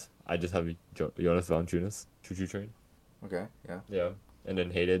loved, teams. I just have Jonas Valanciunas, Choo Choo Train. Okay, yeah. Yeah, and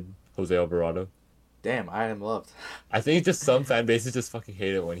then hated Jose Alvarado. Damn, I am loved. I think just some fan bases just fucking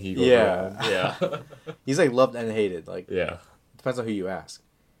hate it when he goes Yeah. around. Yeah. He's like loved and hated. Like Yeah. depends on who you ask.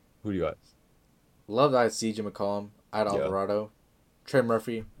 Who do you got? Loved, I had CJ McCollum. I had Yeah. Alvarado, Trey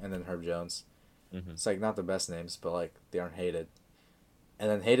Murphy, and then Herb Jones. Mhm. It's like not the best names, but like they aren't hated. And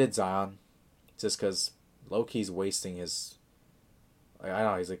then hated Zion, just because Loki's wasting his. Like, I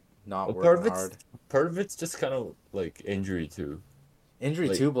don't know, he's like not Well, working hard. part of it's just kind of like injury too. Injury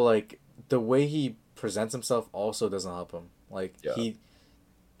like- too, but like the way he presents himself also doesn't help him. Like Yeah. he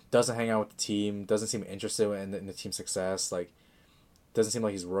doesn't hang out with the team, doesn't seem interested in the team's success. Like doesn't seem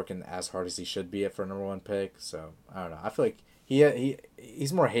like he's working as hard as he should be for a number one pick. So I don't know. I feel like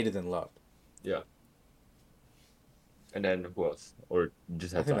he's more hated than loved. Yeah. And then who else? Or you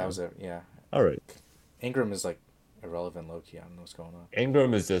just I had think that Zion? was it. Yeah, All right. Ingram is like irrelevant, low key. I don't know what's going on.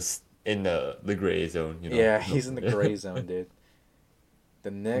 Ingram is just in the gray zone, you know. Yeah, he's in the gray zone, dude.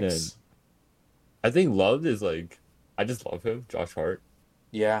 The Knicks. I think loved is like I just love him, Josh Hart.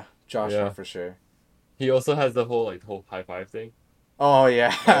 Yeah, Josh Yeah. Hart for sure. He also has the whole high five thing. Oh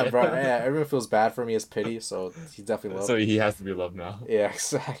yeah, Yeah. bro. Yeah, everyone feels bad for me as pity, so he's definitely loved. So he has to be loved now. Yeah,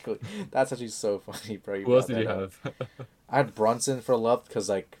 exactly. That's actually so funny, bro. Who else brought did you that up. have? I had Brunson for love because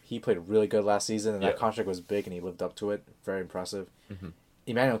like he played really good last season, and Yeah. that contract was big, and he lived up to it. Very impressive. Mhm.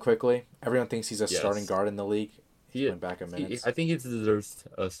 Emmanuel quickly. Everyone thinks he's a Yes. starting guard in the league. He He- went back in minutes. I think he deserves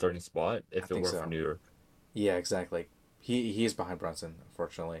a starting spot if it think were so. for New York. Yeah, exactly. He's behind Brunson,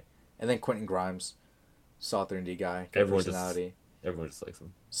 unfortunately. And then Quentin Grimes, solid 3D guy, good Everyone just- personality, Everyone just likes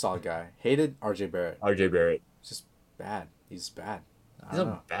him. solid guy. Hated RJ Barrett. RJ Barrett. It's just bad. He's bad. I He's don't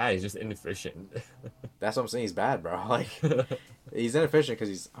know. not bad. He's just inefficient. That's what I'm saying. He's bad, bro. Like he's inefficient because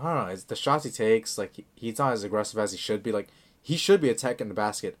he's I don't know. It's the shots he takes. Like he's not as aggressive as he should be. Like he should be attacking the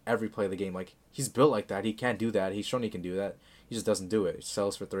basket every play of the game. Like he's built like that. He can't do that. He's shown he can do that. He just doesn't do it. He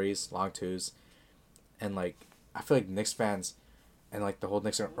settles for threes, long twos, and like I feel like Knicks fans and like the whole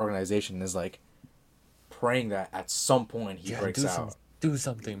Knicks organization is like praying that at some point he breaks out. Do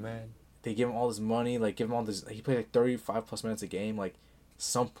something, man. They give him all this money. Like give him all this. He played like 35 plus minutes a game. Like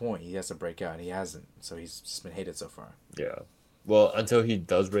some point he has to break out, and he hasn't. So he's just been hated so far. Yeah. Well, until he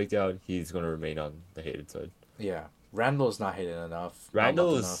does break out, he's gonna remain on the hated side. Yeah, Randall's not hated enough, not loved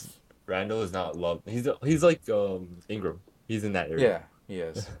Randall is enough. Randall is not loved. He's like Ingram. He's in that area. Yeah, he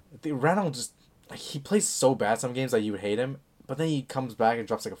is. Randall just like he plays so bad some games that you would hate him, but then he comes back and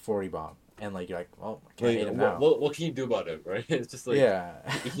drops like a 40 bomb, and like you're like, well, I can't Like hate him what now. what can you do about it, right? It's just like Yeah,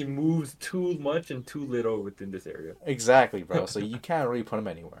 he moves too much and too little within this area. exactly, bro. So you can't really put him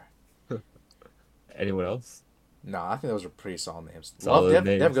anywhere. Anyone else? No, I think those are pretty solid names. Love, Solid they have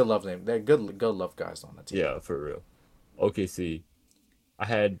names. good love name. They're good love guys on the team. Yeah, for real. OKC. I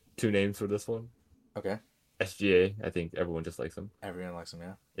had two names for this one. Okay, SGA. I think everyone just likes him. everyone likes him.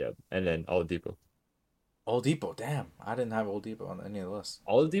 Yeah. Yeah, and then Oladipo. Oladipo, damn, I didn't have Oladipo on any of the lists.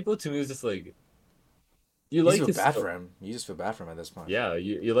 Oladipo to me is just like you You just like feel his bad for him. You just feel bad for him at this point. yeah,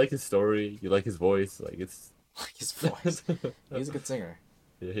 you like his story, you like his voice, like it's Like his voice. He's a good singer.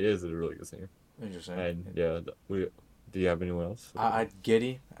 yeah, he is a really good singer. Interesting. And yeah, we do you have anyone else? I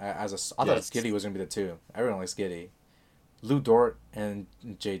Giddy I thought Yes. Giddy was gonna be the two. Everyone likes Giddy. Lou Dort and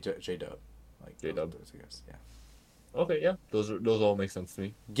J Dub. Like J Dub. those two guys. Yeah. Okay, yeah, those all make sense to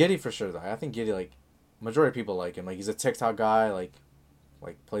me. Giddy for sure though. I think Giddy like majority of people like him. Like he's a TikTok guy. Like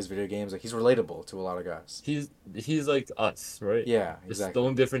plays video games. Like he's relatable to a lot of guys. He's like us, right? Yeah, Just the exactly.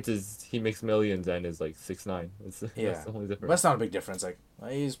 only difference is he makes millions and is like 6'9". That's Yeah, the only but difference. that's not a big difference. Like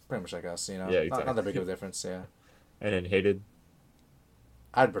he's pretty much like us. You know, Yeah, not that big of exactly. a difference. Yeah. And then hated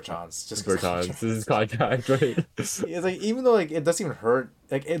I had Bertans just because Bertans his contract, right? it's like even though like it doesn't even hurt.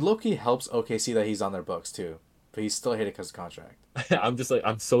 Like it low key helps OKC that he's on their books too, but he's still hated because of contract. I'm just like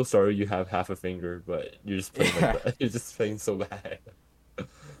I'm so sorry you have half a finger, but you're just playing Yeah. like that. You're just playing so bad.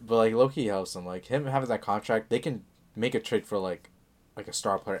 But like Loki helps him. Like him having that contract, they can make a trade for like a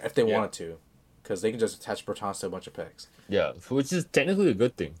star player if they Yeah. wanted to, because they can just attach Bertans to a bunch of picks. Yeah, which is technically a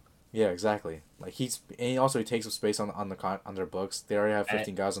good thing. Yeah, exactly. Like he takes up space on their books. They already have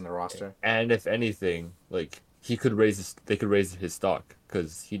 15 guys on their roster, And if anything, like they could raise his stock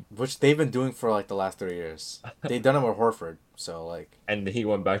because which they've been doing for like the last 3 years. They've done it with Horford, so like and he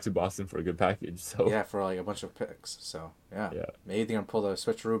went back to Boston for a good package. So yeah, for like a bunch of picks. So yeah, yeah, maybe they're gonna pull the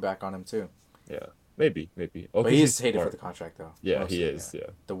switcheroo back on him too. yeah, maybe. But Okay, he he's is hated for smart. the contract though. Yeah, he Mostly, is. Yeah.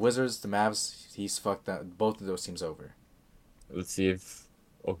 The Wizards, the Mavs, he's fucked that both of those teams over. Let's see if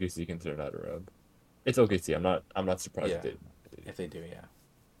OKC can turn that around. It's OKC. I'm not surprised Yeah. if they If they do, yeah.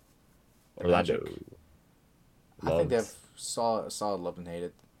 The Orlando Magic. I think they have loves solid love and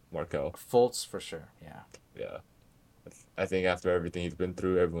hated. Markel. Fultz for sure. Yeah. Yeah. I think after everything he's been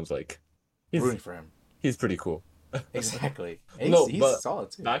through, everyone's like, Rooting for him. he's pretty cool. Exactly. And No, he's but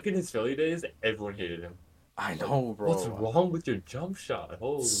solid too. back in his Philly days, everyone hated him. I Like, know, bro. what's wrong with your jump shot?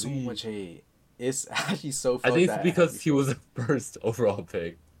 So Holy. much hate. It's actually so I fucked think it's that because happy he for was him. the first overall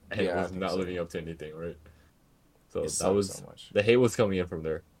pick and Yeah, I was think not so. living up to anything, right? So It that sucks was so much. the hate was coming in from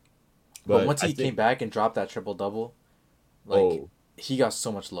there. But But once I he came think back and dropped that triple double, like oh, he got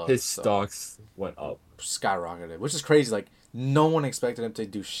so much love. his So stocks went up skyrocketed, which is crazy. Like no one expected him to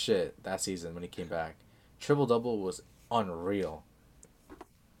do shit that season when he came back. Triple double was unreal.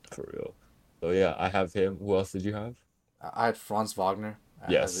 for real. So yeah, I have him. Who else did you have? I had Franz Wagner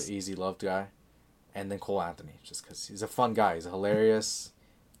Yes. as an easy loved guy, and then Cole Anthony just because he's a fun guy. He's a hilarious,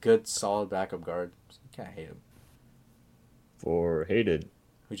 good, solid backup guard. You can't hate him. For hated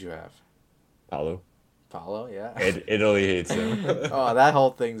Who'd you have? Paolo. Paulo, yeah. Italy hates him. Oh, that whole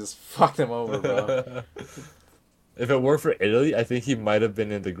thing just fucked him over, bro. If it weren't for Italy, I think he might have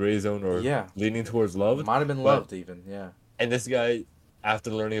been in the gray zone or Yeah. leaning towards love. Might have been But loved even, yeah. and this guy, after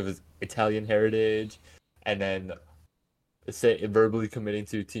learning of his Italian heritage, and then verbally committing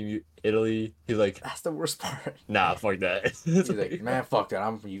to Italy, he's like, That's the worst part. nah, fuck that. He's like, man, fuck that.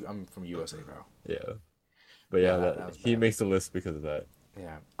 I'm from USA, bro. Yeah, but yeah, Yeah, that was he bad. makes the list because of that.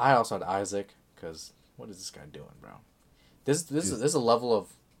 Yeah. I also had Isaac because what is this guy doing, bro? This is a level of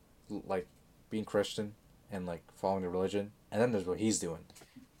like being Christian and like following the religion, and then there's what he's doing,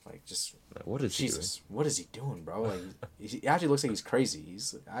 like just What is Jesus, what is he doing, bro? Like he actually looks like he's crazy.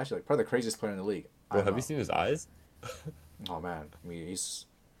 He's actually like probably the craziest player in the league. he doing? Bro, I have you know. seen his eyes? Oh man, I mean he's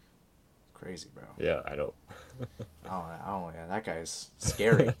crazy, bro. Yeah, I know. Yeah, that guy's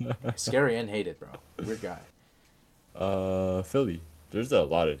scary, scary and hated, bro. Weird guy. Philly. There's a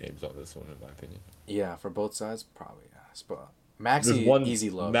lot of names on this one, in my opinion. Yeah, for both sides, probably. Yeah. But There's Maxi, one. easy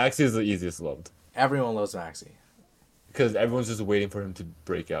love. Maxi is the easiest loved Everyone loves Maxi, because everyone's just waiting for him to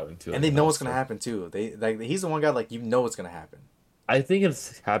break out into. and Like, they an know what's gonna all-star. happen too. They like he's the one guy like you know what's gonna happen. I think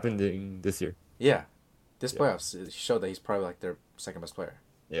it's happening this year. Yeah, this Yeah. playoffs it showed that he's probably like their second best player.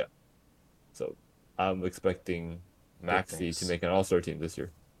 Yeah. So I'm expecting Big Maxey to things. make an All-Star team this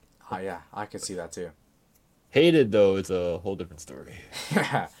year. Yeah, I could see that too. Hated though, it's a whole different story.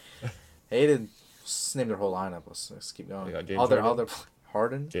 Hated. Just name their whole lineup. Let's keep They going. got James Other Harden,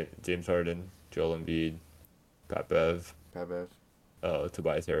 Harden, James Harden, Joel Embiid, Pat Bev, Bebev.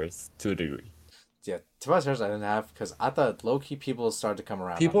 Tobias Harris to a degree. Yeah, Tobias Harris I didn't have because I thought low key people started to come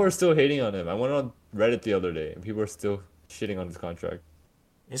around on People are him. still hating on him. I went on Reddit the other day and people are still shitting on his contract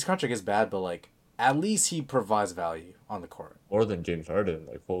His contract is bad, but like at least he provides value on the court. more than James Harden.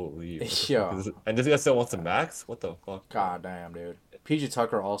 Like holy, what the fuck Yo, is it? And this guy still wants a max? What the fuck, man? god damn, dude. PG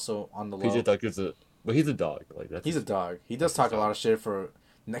Tucker also on the PJ low. Tucker's but he's a dog. Like He's a dog. He does that's his talk a lot job. of shit for.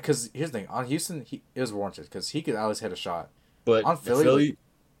 Because here's the thing on Houston, it was warranted because he could at least hit a shot. But On Philly, like, Philly,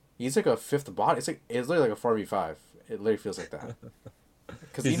 he's like a fifth body. It's literally like a 4v5. It literally feels like that.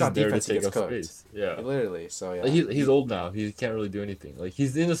 Because he's even on just there to defense, he take gets up cooked. space. Yeah. Literally, so yeah. Like, he's old now. He can't really do anything. Like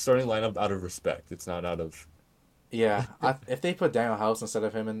he's in the starting lineup out of respect. It's not out of. Yeah, if they put Daniel House instead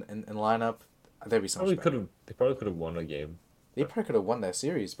of him in lineup, they'd be so much Probably could better. have. They probably could have won a game. They probably could have won that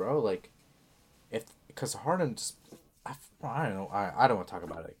series, bro. Like, if because Harden just, I don't know. I don't want to talk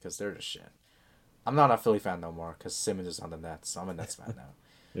about it because they're just shit. I'm not a Philly fan no more because Simmons is on the Nets. So I'm a Nets fan now.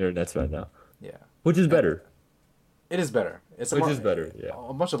 You're a Nets fan now, Yeah, which is yeah. better. It is better. It's Which is better. Yeah.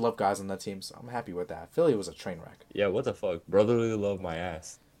 a bunch of love guys on that team, so I'm happy with that. Philly was a train wreck. Yeah. What the fuck? Brotherly love my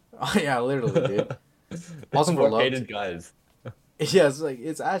ass. Oh yeah, literally, dude. Also for More loved. hated guys. Yeah, it's like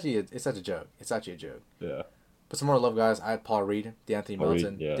it's such a joke. It's actually a joke. Yeah. But some more love guys. I had Paul Reed, D'Anthony I'll read.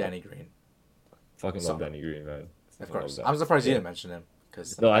 Melton, Yeah. Danny Green. Fucking love So Danny Green, man. of Fucking love course, that. I'm surprised you Yeah. didn't mention him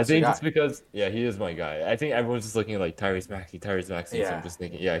because No, I that's your think guy. it's because he is my guy. I think everyone's just looking at like Tyrese Maxey. So I'm Yeah, just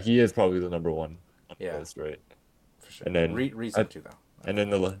thinking, yeah, he is probably the number one on the yeah, list, right? for sure. And then, Reed's I, him too though. and then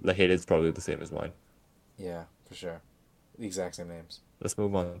the hate is probably the same as mine. Yeah, for sure. The exact same names. Let's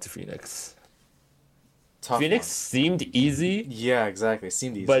move on to Phoenix. Tough Phoenix one. seemed easy, Yeah, exactly.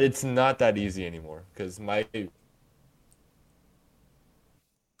 Seemed but easy. it's not that easy anymore. Because my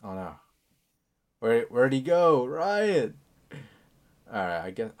Oh no. Where'd he go, Ryan? All right,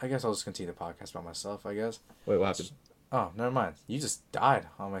 I guess I'll just continue the podcast by myself. I guess. wait, what happened? Oh, never mind. You just died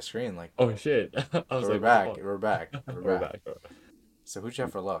on my screen. Like, Oh shit! I was we're like, what the back. fuck? We're back. We're We're back. back. Bro. So who'd you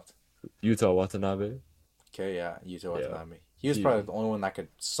have for left? Utah Watanabe. Okay, yeah, Yuto Yeah, Watanabe. He was probably he, the only one that could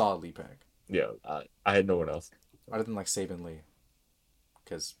solidly pick, yeah. I had no one else. other than like Saban Lee,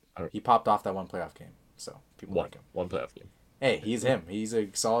 because I don't, he popped off that one playoff game, so people one like him. one playoff game. Hey, he's him. He's a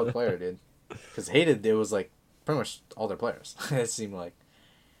solid player, dude. Because hated it was like pretty much all their players. It seemed like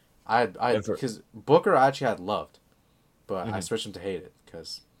And for because Booker I actually had loved, but I mhm, switched him to hated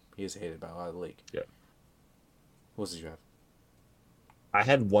because he is hated by a lot of the league. yeah, Who else did you have? I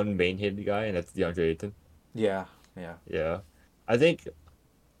had one main hit guy, and that's DeAndre Ayton. Yeah, yeah, Yeah, I think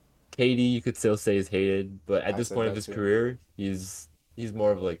KD you could still say is hated, but at I this said point of that his too. career, he's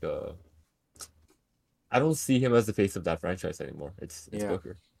more of like a. I don't see him as the face of that franchise anymore. It's Yeah,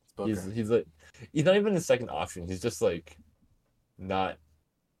 Booker. it's He's Booker. he's like he's not even the second option. He's just like not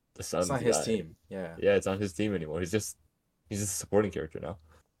the It's not Suns his guy. team. Yeah, Yeah, it's on his team anymore. He's just a supporting character now.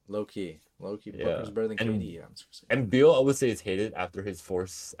 low key, low key. Yeah, Booker's better than and KD. I'm just gonna say and Beal I would say is hated after his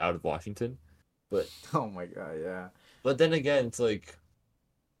force out of Washington, but that. Oh my god, yeah. then again, it's like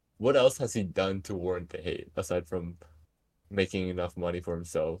what else has he done to warrant the hate aside from making enough money for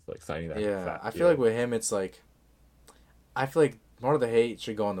himself, like signing that Yeah, fat I feel like deal? with him, it's like I feel like more of the hate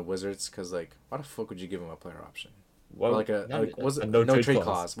should go on the Wizards because like why the fuck would you give him a player option or What like a not like was a it no no trade trade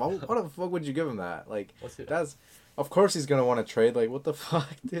clause? clause? Why the fuck would you give him that? Like What's it? that's of course he's gonna want to trade. Like what the fuck,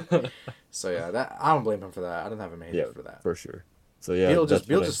 dude? So yeah, that I don't blame him for that. I don't have him Yeah, hated for that. for sure. So yeah, that's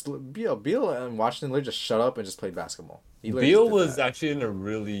what I. Beal and Washington literally just shut up and just played basketball. He literally just Beal did was that. actually in a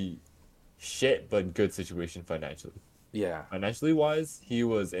really shit but good situation financially. Yeah, Financially wise, he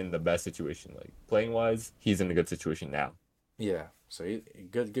was in the best situation. Like playing wise, he's in a good situation now. yeah. So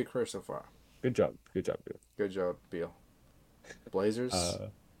good career so far. Good job, Beal. Good job, Beal. Blazers. Uh,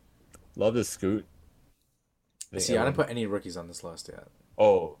 love the Scoot. I think See, I didn't everyone. put any rookies on this list yet,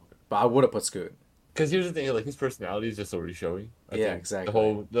 Oh, but I would have put Scoot. because here's the thing, like his personality is just already showing. I Yeah, think the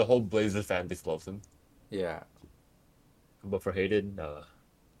exactly. whole Blazers fan base loves him. Yeah. But for Hayden,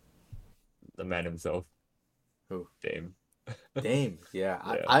 the man himself, Who? Dame. Dame. Yeah.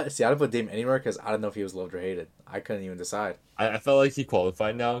 Yeah. I see. I didn't put Dame anywhere because I don't know if he was loved or hated. I couldn't even decide. I felt like he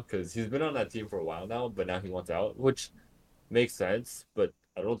qualified now because he's been on that team for a while now, but now he wants out, which makes sense. But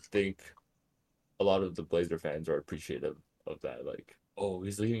I don't think a lot of the Blazer fans are appreciative of that. Like, oh,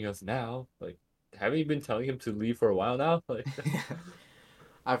 he's leaving us now. Like, haven't you been telling him to leave for a while now? Like,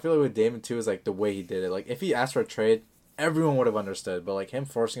 I feel like with Damon too is like the way he did it. Like if he asked for a trade, everyone would have understood. But like him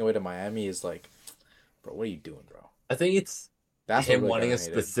forcing away to Miami is like, bro, what are you doing, bro? I think it's That's what him really got wanting him a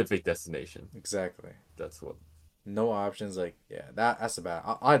hated. specific destination. Exactly. That's what. No options. Like, yeah, that's the bad.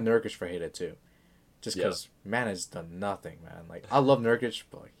 I had Nurkic for hated too, just Yeah, because man has done nothing, man. Like, I love Nurkic,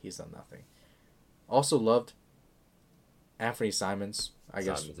 but like, he's done nothing. Also loved Anthony Simons. I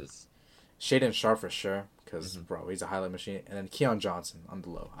guess Simons is. Shaden Sharp for sure, because Mhm. bro, he's a highlight machine. And then Keon Johnson on the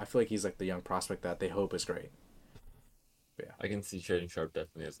low. I feel like he's like the young prospect that they hope is great. But yeah, I can see Trading Sharp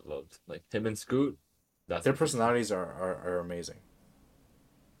definitely as loved. Like him and Scoot, that's their for sure. personalities are amazing.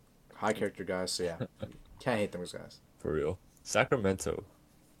 High character guys. So yeah, can't hate those guys. For real. Sacramento.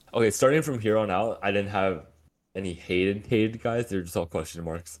 Okay, starting from here on out, I didn't have any hated guys. They're just all question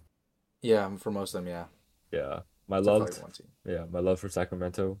marks. Yeah, for most of them, yeah, Yeah. except for like one team. My love for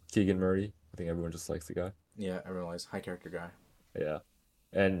Sacramento. Keegan Murray. I think everyone just likes the guy. Yeah, everyone likes high character guy. Yeah.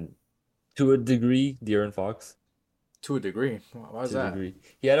 And to a degree, De'Aaron Fox. To a degree. Why is To a that? degree.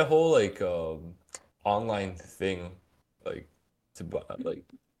 He had a whole like online thing like like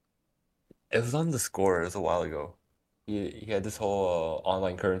it was on the score, it was a while ago. He had this whole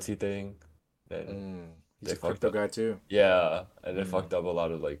online currency thing. Then He's they a fucked crypto up. guy too. Yeah, and they Mm. fucked up a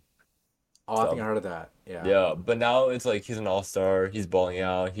lot of like Oh, I think stuff. I heard of that. Yeah. Yeah, but now it's like he's an all-star. He's balling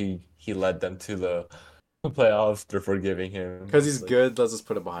out. He led them to the playoffs. They're forgiving him. Because he's It's like, good, let's just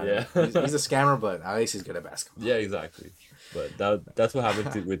put it behind him. yeah, He's a scammer, but at least he's good at basketball. yeah, exactly. But that's what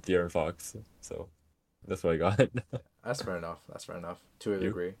happened with De'Aaron Fox. So that's what I got. That's fair enough. That's fair enough. To a You?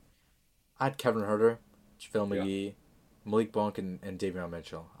 degree. I had Kevin Herter, Phil Yeah. McGee, Malik Monk, and Davion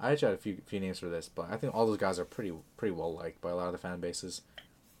Mitchell. I actually had a few names for this, but I think all those guys are pretty well liked by a lot of the fan bases.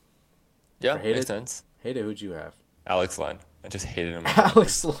 For Yeah, makes hated, sense. hated, who'd you have? Alex Len. I just hated him on the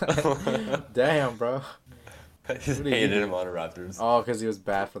Alex Raptors. Len. Damn, bro. I just What did he hated do? him on the Raptors. Oh, because he was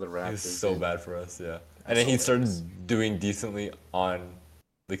bad for the He was Raptors, so dude. bad for us, yeah. And That's then he hilarious. started doing decently on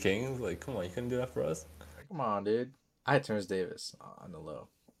the Kings. Like, come on, you couldn't do that for us? Come on, dude. I had Terrence Davis on the low.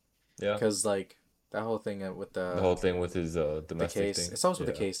 Yeah. Because, like, that whole thing with The whole thing with his the domestic case. thing. It's also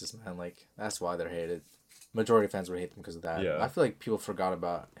the Yeah. cases, man. Like, that's why they're hated. Majority of fans would hate them because of that. I Yeah. feel like people forgot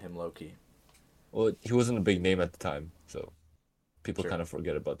about him low key. Well, he wasn't a big name at the time, so people True. kind of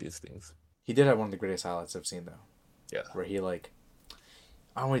forget about these things. He did have one of the greatest highlights I've seen, though. Yeah. Where he, like,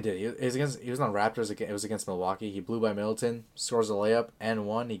 I don't know what he did. He was on Raptors. It was against Milwaukee. He blew by Middleton, scores a layup, and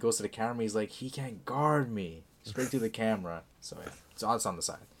one. He goes to the camera. He's like, he can't guard me. Straight to the camera. So, yeah. It's on the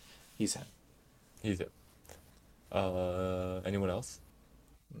side. He's him. He's it. Anyone else?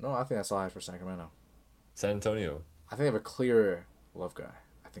 No, I think that's all I have for Sacramento. San Antonio. I think they have a clear love guy.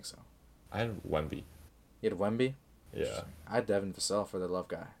 I think so. I had Wemby. You had Wemby. Yeah. I had Devin Vassell for the love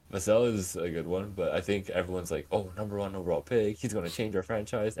guy. Vassell is a good one, but I think everyone's like, oh, number one overall pick. He's going to change our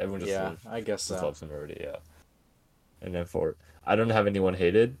franchise. Everyone just, Yeah, I guess just so. loves him already, yeah. And then I don't have anyone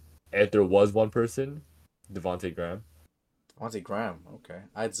hated. If there was one person, Devontae Graham. Devontae Graham. Okay.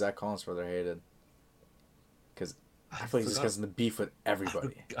 I had Zach Collins for their hated. Because I feel like he's just forgot- because in the beef with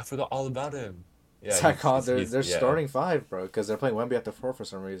everybody. I forgot all about him. Yeah, Zach Collins, they're yeah. starting five, bro, because they're playing Wemby at the four for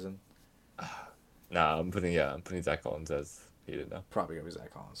some reason. Nah, I'm putting Zach Collins as hated now. Probably gonna be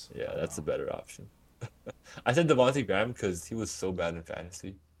Zach Collins. Yeah, that's a better option. I said Devontae Graham because he was so bad in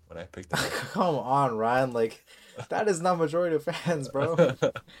fantasy when I picked him Come on, Ryan. Like, that is not majority of fans, bro.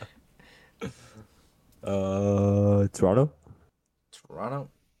 up. Toronto? Toronto.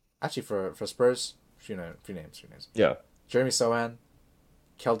 Actually, for Spurs, few names. Yeah, Jeremy Sohan,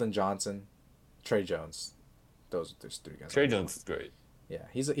 Keldon Johnson, Trey Jones. There's three guys. Trey Jones is great. Yeah,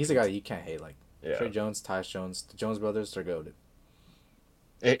 he's a guy you can't hate. Like Yeah, Trey Jones, Tyus Jones, the Jones brothers, they're goated.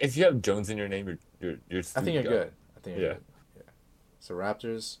 if you have Jones in your name, you're I think you're good. I think you're Yeah. good. Yeah. So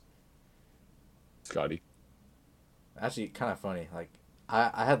Raptors, Scotty. actually, kind of funny. Like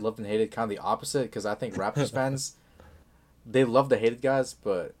I had loved and hated kind of the opposite because I think Raptors fans, they love the hated guys,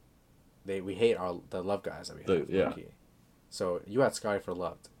 but we hate the love guys that we have. Yeah. low-key. So you had Scotty for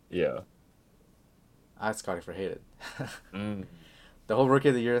loved. Yeah. I had Scotty for hated. Mm. The whole rookie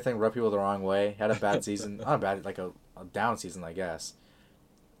of the year thing rubbed people the wrong way. Had a bad season, not a bad, like a down season, I guess.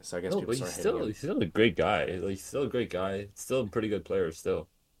 So I guess No, people but he's started hating him. he's still a great guy. Like he's still a great guy. Still a pretty good player. Still,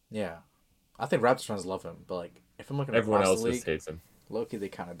 Yeah, I think Raptors fans love him, but like if I'm looking everyone across else the just league, hates him. low-key they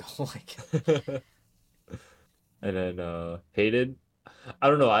kind of don't like him. And then hated. I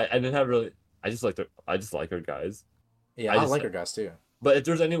don't know. I didn't have really. I just like her guys. Yeah, I I just like her guys too. But if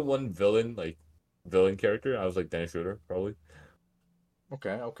there's any one villain character, I was like Dennis Schroeder, probably.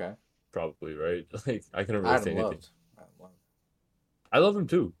 Okay. Probably, right? Like I couldn't I really had say him anything. loved. I had him loved. I love him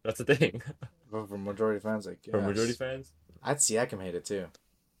too. That's the thing. But for majority of fans, like For majority yes. fans, I'd Siakam hate it too.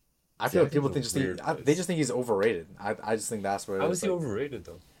 I feel like Siakam's people a think weird they just think he's overrated. I just think that's what it how is. is he Like, overrated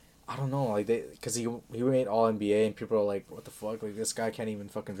though? I don't know, like because he made All NBA and people are like, what the fuck, like this guy can't even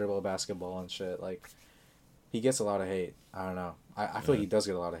fucking dribble a basketball and shit. Like he gets a lot of hate. I don't know. I feel like Yeah. he does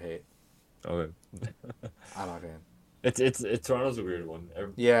get a lot of hate. Okay. I don't know, man. It's Toronto's a weird one.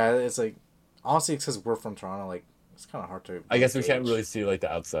 Yeah, it's like honestly, it's because we're from Toronto. Like it's kind of hard to I really guess we can't really gauge. see like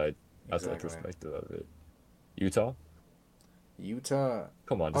the outside Exactly. perspective of it. Utah? Utah.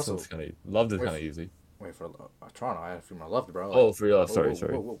 Come on, this one's Also, kind of loved is wait, kind of easy. wait for Toronto. I had a few more left, bro. Like, Oh, for real. whoa, whoa, Sorry, whoa,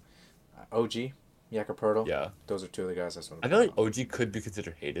 sorry. who? OG, Yaka. Yeah. Those are two of the guys I just want I to feel point like out. OG could be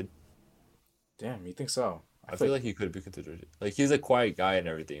considered hated. Damn, you think so? I I feel feel like like he could be considered like he's a quiet guy and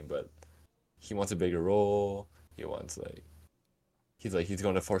everything, but he wants a bigger role. He wants like he's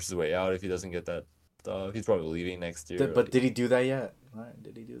going to force his way out if he doesn't get that stuff. He's probably leaving next year. But Like, did he do that yet? Right?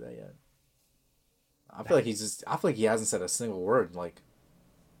 Did he do that yet? I feel like he's just. I feel like he hasn't said a single word. Like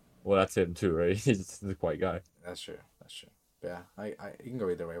well, that's him too, right? He's just a quiet guy. that's true. That's true. But yeah, you can go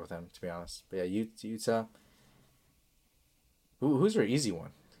either way with him, to be honest. But yeah, Utah. Who's your easy one?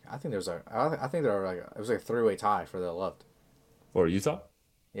 I think there's a. I think there are like it was like a three-way tie for the left. For Utah,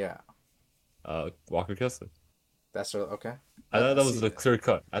 Yeah, Walker Kessler. that's okay. I thought I that was see. the clear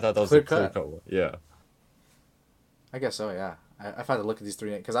cut. I thought that was the Clear clear cut. cut one. Yeah. I guess so. Yeah, I've had to look at these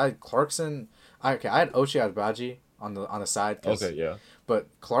three because I had Clarkson. I had Ochai Agbaji on the side, Okay. Yeah. but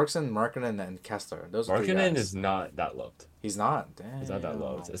Clarkson, Markkinen, and Kessler. Those are three Markkinen guys. is not that loved. He's not. He's not that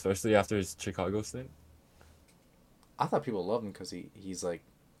loved, Damn. especially after his Chicago stint. I thought people loved him because he's like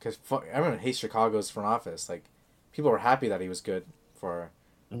because everyone hates Chicago's front office. Like people were happy that he was good for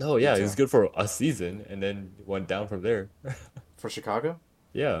No, yeah, he Utah was good for a season and then went down from there. for Chicago.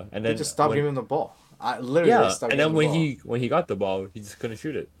 Yeah, and They then just stopped when giving him the ball. I literally they yeah, stopped and giving then him the when ball. he got the ball, he just couldn't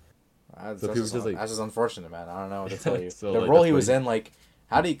shoot it. So people just like That's just unfortunate, man. I don't know what to tell you. so The like role that's he why was in, like,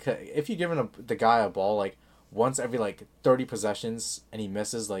 how do you if you giving the guy a ball like once every like 30 possessions and he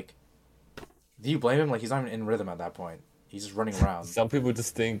misses, like, do you blame him? Like he's not even in rhythm at that point. He's just running around. some people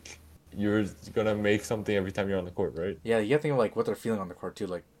just think you're gonna make something every time you're on the court, right? Yeah, you gotta think of like what they're feeling on the court too.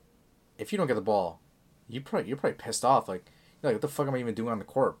 Like, if you don't get the ball, you're probably pissed off. Like, you're like, what the fuck am I even doing on the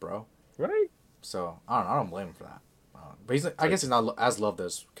court, bro? Right? So I don't blame him for that. But I Like guess he's not as loved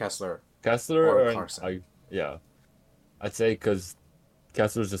as Kessler Kessler or or Clarkson. yeah, I'd say because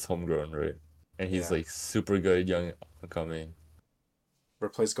Kessler's just homegrown, right? And he's Yeah, like super good, young, up and coming,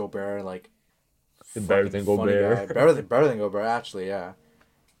 replace Gobert, like better fucking than funny guy, Gobert. better than Gobert actually. Yeah,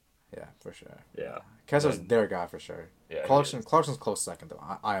 yeah, for sure. Yeah, and Kessler's then their guy for sure. yeah, he is. Clarkson's close second though.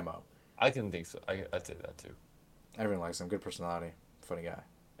 IMO. I can think so. I'd say that too. Everyone likes him. Good personality. Funny guy.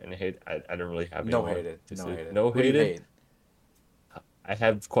 And hate, I don't really have No anyone hated. to No say. hated. No Who do you hated. hate? I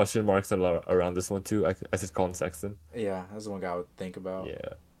have question marks around this one too. I said Colin Sexton. Yeah, that's the one guy I would think about.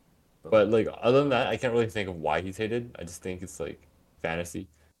 Yeah, But but like other than that, I can't really think of why he's hated. I just think it's like fantasy.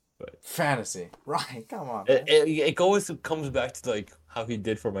 But fantasy, right? Come on, it man. it always comes back to like how he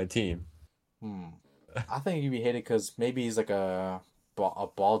did for my team. Hmm. I think he'd be hated because maybe he's like a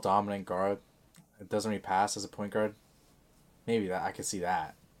ball dominant guard. It doesn't really pass as a point guard. Maybe that I could see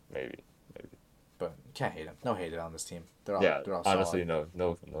that, Maybe, maybe. but you can't hate him. No hated on this team. Yeah, They're all honestly, solid.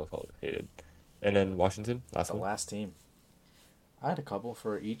 no fault hated. And then Washington, last The one. last team. I had a couple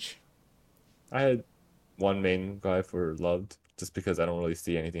for each. I had one main guy for loved, just because I don't really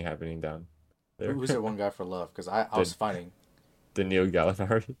see anything happening down there. Who's your one guy for love? Because I The was fighting. Neil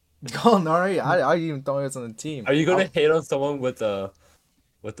Gallinari. Gallinari, I didn't even thought he was on the team. Are you gonna hate on someone with the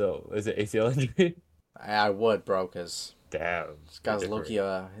is it ACL injury? I would, bro, because Damn, this you're guy's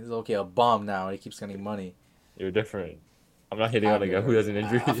different. he's low-key a bum now, and he keeps getting money. You're different. I'm not hitting on I'm a guy who good. has an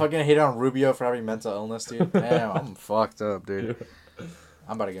injury. I fucking hate on Rubio for having mental illness, dude. Damn, I'm fucked up, dude.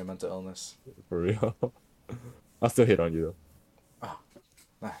 I'm about to get mental illness. For real. I'll still hit on you Oh,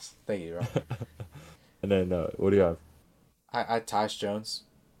 nice. Thank you, bro. though. And then what do you have? I Tyus Jones.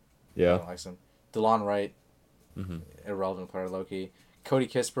 I Yeah. don't like him. DeLon Wright, hmm irrelevant player, Loki. Cody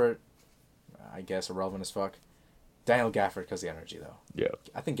Kispert, I guess irrelevant as fuck. Daniel Gafford because the energy though. Yeah.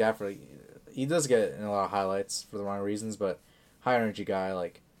 I think Gafford, he does get in a lot of highlights for the wrong reasons, but high energy guy,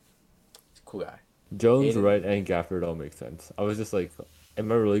 like cool guy. Jones, Hated. Wright, and Gafford all make sense. I was just like,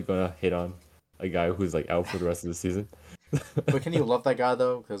 am I really gonna hit on a guy who's like out for the rest of the season? But can you love that guy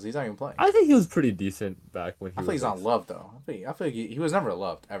though? Because he's not even playing. I think he was pretty decent back when he I feel was he's like, not loved though. I feel like he was never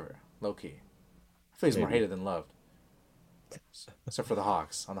loved ever, low key. I feel he's more maybe. hated than loved. Except for the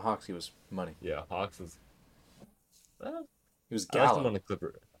Hawks. On the Hawks, he was money. Yeah, Hawks was. He was I liked him on Gallo. the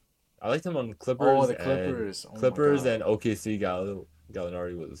Clippers. I liked him on the Oh, Clippers the and Clippers. Oh my Clippers God. and OKC.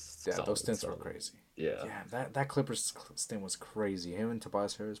 Gallinari was Yeah, those solid, stints were solid. crazy. Yeah, Yeah, that Clippers stint was crazy. Him and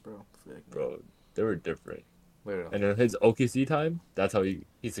Tobias Harris, bro. bro, they were different. Literally. And then his OKC time, that's how he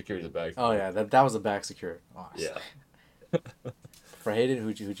secured the bag. Oh yeah, that was a back secure. Oh, Yeah. for Hayden,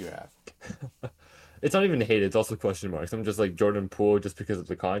 who'd you have? It's not even hate, it's also question marks. I'm just like Jordan Poole just because of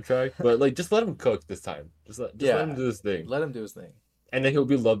the contract. But like just let him cook this time. Just let him Yeah, do his thing. let him do his thing. And then he'll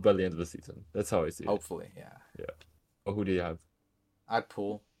be loved by the end of the season. That's how I see it. Hopefully, yeah. Yeah. Oh, who do you have? I'd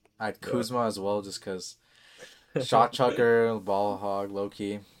Poole. I'd Yeah. Kuzma as well, just because shot chucker, ball hog, low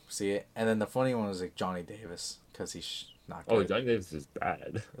key. See it, and then the funny one was like Johnny Davis because he's not Oh, good. Johnny Davis is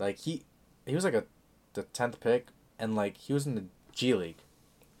bad. Like he was like the 10th pick, and like he was in the G League,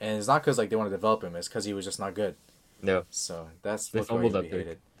 and it's not because like they want to develop him. It's because he was just not good. No. So that's They what's why fumbled he'd that be pick.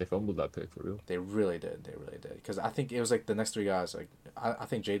 hated. They fumbled that pick for real. They really did. They really did. Because I think it was like the next three guys. Like I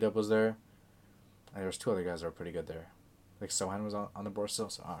think J Dub was there, and there was two other guys that were pretty good there. Like Sohan was on the board still.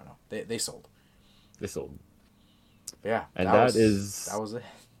 So I don't know. They sold. They sold. But yeah, And that was it.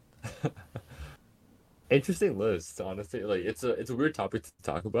 interesting list, honestly. Like it's a weird topic to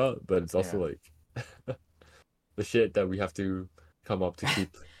talk about, but it's Yeah. also like the shit that we have to come up to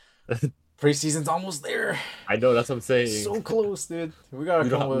keep. Preseason's almost there. I know that's what I'm saying. So close, dude. We gotta We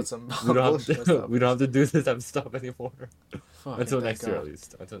don't come up have with some we don't have bullshit to, stuff. we don't have to do this type of stuff anymore Fucking until thank next year God. at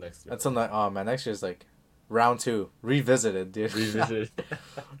least. Until next year. Until oh man, next year's like round 2 revisited, dude. Revisit.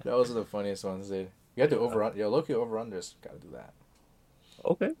 Those are the funniest ones, dude. You gotta do over. Yo, Loki over unders. Gotta do that.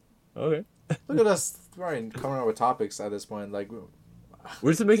 Okay. Okay. Look at us coming up with topics at this point. Like,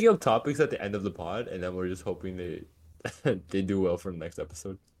 We're just making up topics at the end of the pod, and then we're just hoping they they do well for the next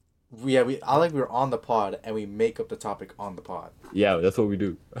episode. yeah, I like we're on the pod and we make up the topic on the pod. Yeah, that's what we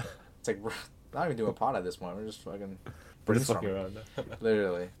do. It's like we're not even doing a pod at this point. We're just fucking We're just fucking brainstorming, around.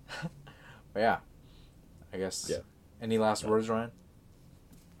 literally. But yeah, I guess. Yeah. Any last words, Ryan?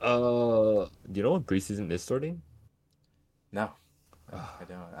 Do you know when preseason is starting? No, I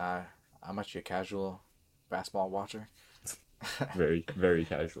don't. I'm actually a casual basketball watcher. Very, very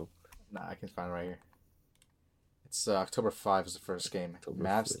casual. Nah, I can find it right here. It's October 5 is the first game. October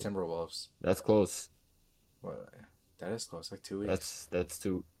Mavs 5. Timberwolves. That's close. What? That is close, like 2 weeks.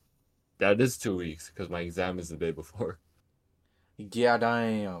 That is 2 weeks because my exam is the day before. Yeah,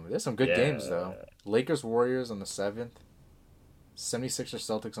 damn. There's some good games Yeah. though. Lakers Warriors on the 7th. 76ers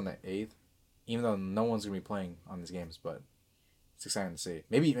Celtics on the 8th. Even though no one's gonna be playing on these games, but it's exciting to see.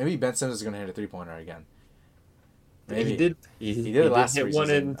 Maybe Ben Simmons is gonna hit a 3-pointer again. Maybe He did. he did it last hit one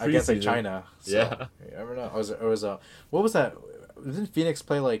in preseason against like preseason. China. So, Yeah. you never know. It was a what was that? Didn't Phoenix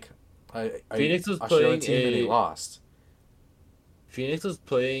play like a Phoenix was Australian playing team and they lost? Phoenix was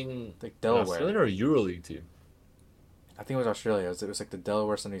playing Like an Delaware. Australian or EuroLeague team. I think it was Australia. It was like the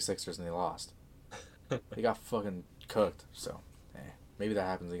Delaware 76ers and they lost. They got fucking cooked. So, maybe that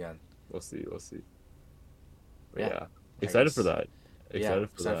happens again. We'll see. We'll see. But Yeah, yeah, I excited for guess. that. Excited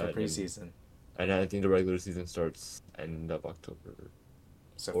for that. preseason. And I think the regular season starts end of October.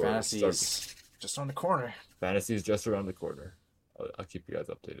 So Or fantasy start- is just on the corner. Fantasy is just around the corner. I'll keep you guys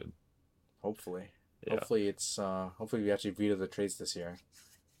updated. Hopefully. Yeah. Hopefully we actually veto the trades this year.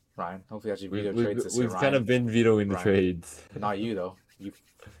 Ryan. Hopefully we actually veto We've, trades this year. we've Ryan. kind of been vetoing the Ryan. trades. Not you though. You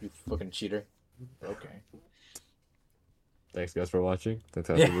fucking cheater. Okay. Thanks guys for watching. Thanks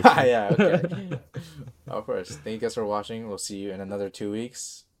guys for Yeah, listening. yeah, okay. Of course. Thank you guys for watching. We'll see you in another 2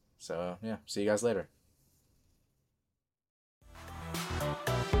 weeks. So yeah, see you guys later.